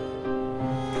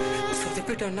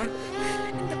சொதப்பிட்டோம்னா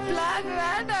இந்த பிளான்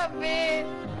வேண்டாமே.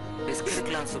 ரிஸ்க்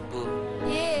எடுக்கலாம் சுப்பு.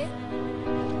 ஏ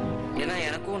ஏன்னா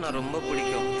எனக்கும் நான் ரொம்ப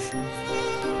பிடிக்கும்.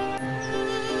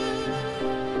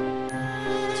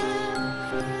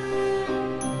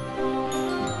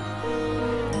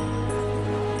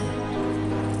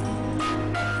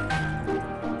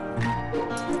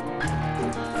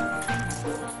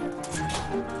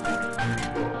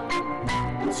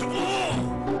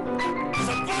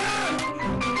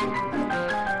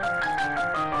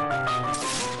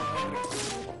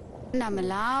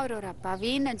 நம்மலாம் அவர் ஒரு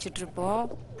அப்பாவே நினைச்சிட்டு இருப்போம்.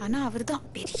 ஆனா அவர் தான்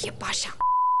பெரிய பாஷா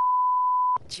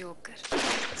ஜோக்கர்.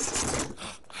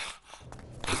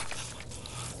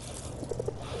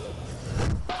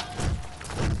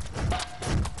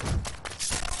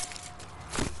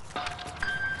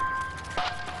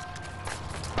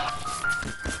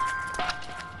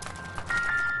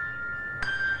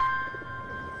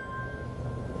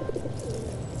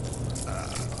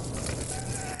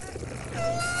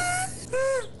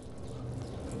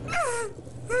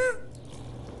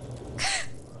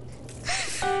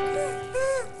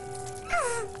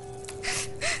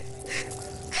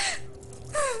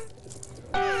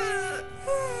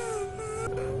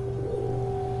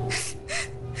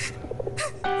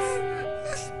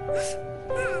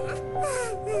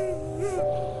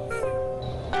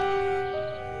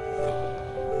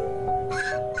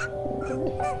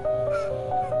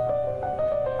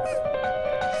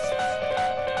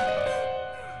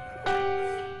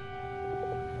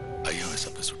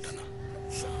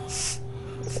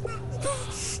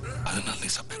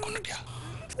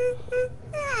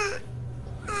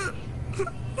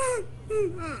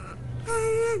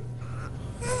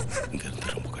 இங்க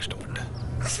இருந்து ரொம்ப கஷ்டப்பட்டேன்.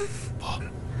 போ,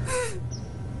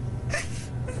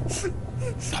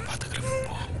 நான் பாத்துக்கிறேன்.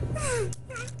 போ.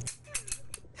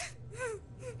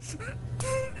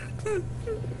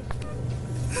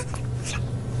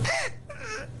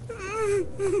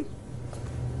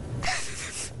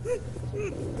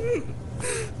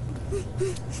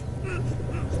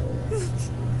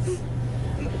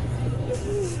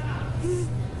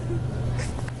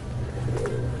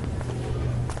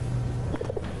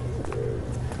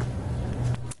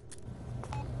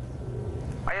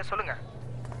 ஐயா சொல்லுங்க.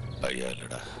 ஐயா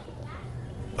இல்லடா,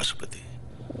 பசுபதி.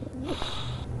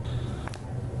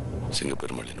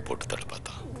 சிங்கப்பெருமாளின்னு போட்டு தள்ள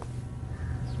பார்த்தான்.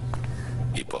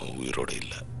 இப்போ அவன் உயிரோட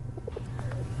இல்லை.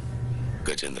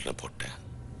 கஜேந்திரனை போட்டேன்,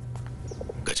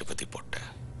 கஜபதி போட்டேன்,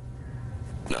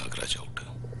 நாகராஜ் அவுட்டு.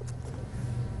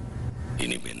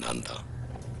 இனிமே நான் தான்.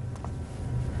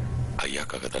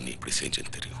 ஐயாக்காக தான் நீ இப்படி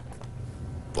செஞ்சேன்னு தெரியும்.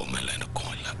 பொம்மையில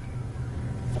எனக்கும் இல்லை.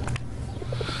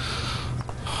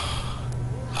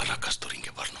 ஆனா கஸ்தூரி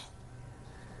இங்க வரணும்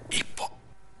இப்போ.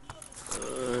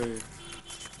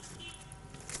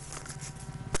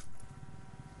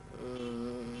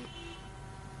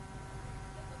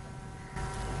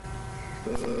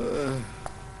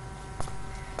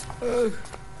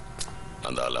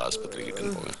 அந்த ஆளை ஆஸ்பத்திரி கிட்ட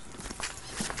போங்க.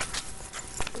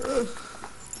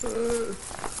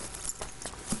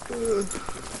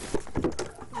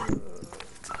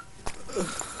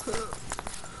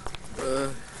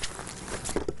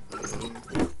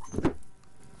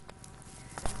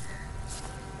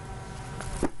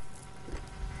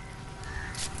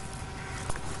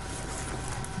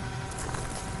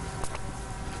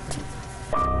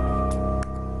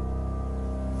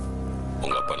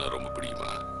 உங்க அப்பா நான் ரொம்ப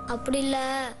பிடிக்குமா? அப்படி இல்ல,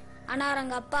 ஆனா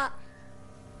அவங்க அப்பா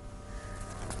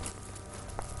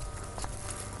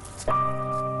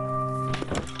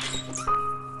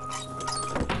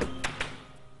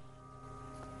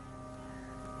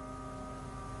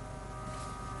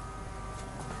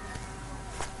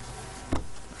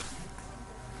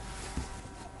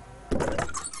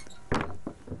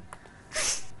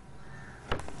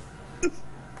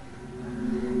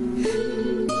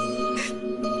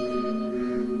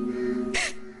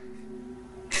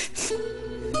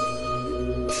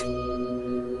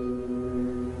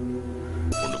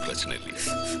பிரச்சனை இல்லை.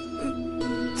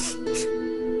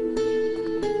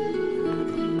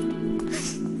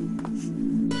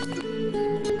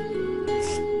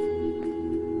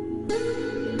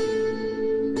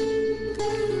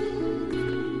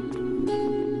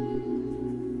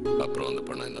 அப்புறம் அந்த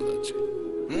பணம் என்னதாச்சு?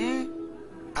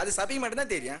 அது சபிக்கு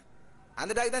மட்டும்தான் தெரியும்.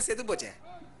 அந்த டாக் தான் செத்து போச்சே.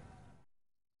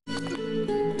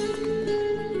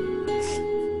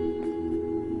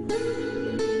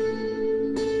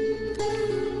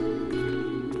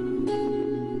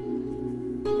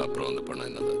 அப்புறம் அந்த பணம்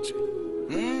என்னதாச்சு?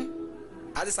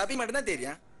 அது சபி மட்டும்தான்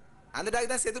தெரியும். அந்த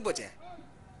டாக் தான் செத்து போச்சே.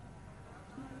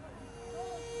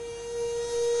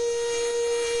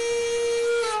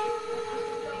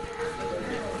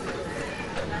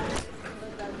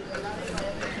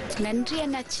 நன்றி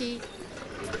அண்ணாச்சி.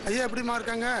 ஐயா எப்படிமா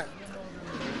இருக்காங்க?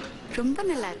 ரொம்ப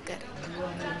நல்லா இருக்காரு.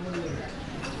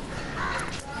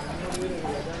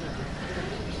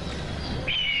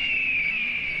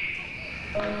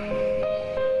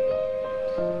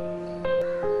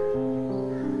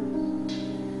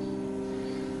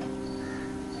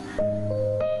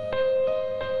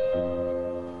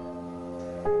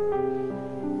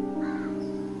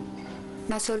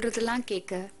 நான் சொல்றதெல்லாம்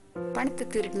கேட்க, பணத்தை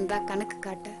திருடுந்தா கணக்கு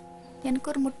காட்ட எனக்கு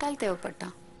ஒரு முட்டாள்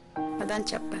தேவைப்பட்டான். அதான்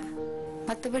சப்ப.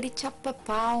 மற்றபடி சப்ப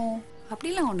பாவம்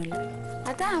அப்படிலாம் ஒண்ணும் இல்லை.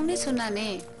 அதான் அவனே சொன்னானே,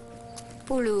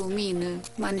 புழு மீன்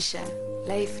மனுஷன்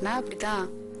லைஃப்னா அப்படிதான்.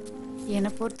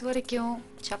 என்னை பொறுத்த வரைக்கும்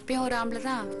சப்பையும் ஒரு ஆம்பளை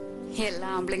தான், எல்லா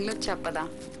ஆம்பளைங்களும் சப்பை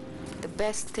தான். The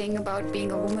best thing about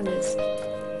being a woman is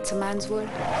it's a man's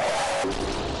world.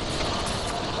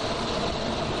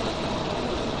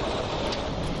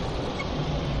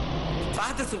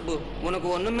 பார்த்து சுப்பு, உனக்கு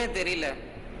ஒண்ணுமே தெரியல.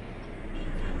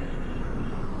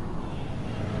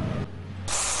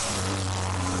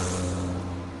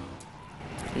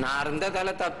 நான் இருந்ததால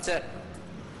தப்பிச்ச.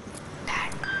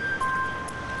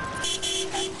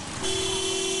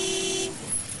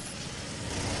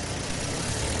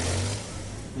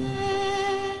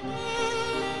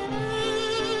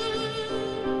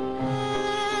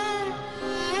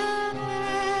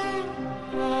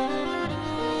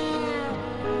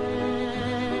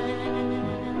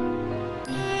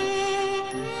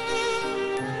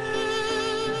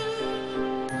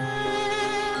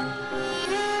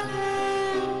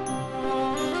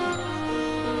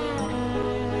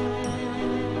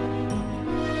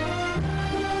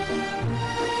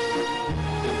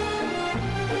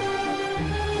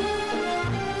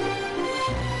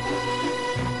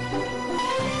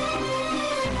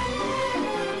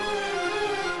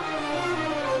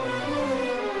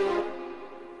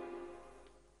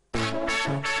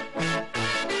 Thank you.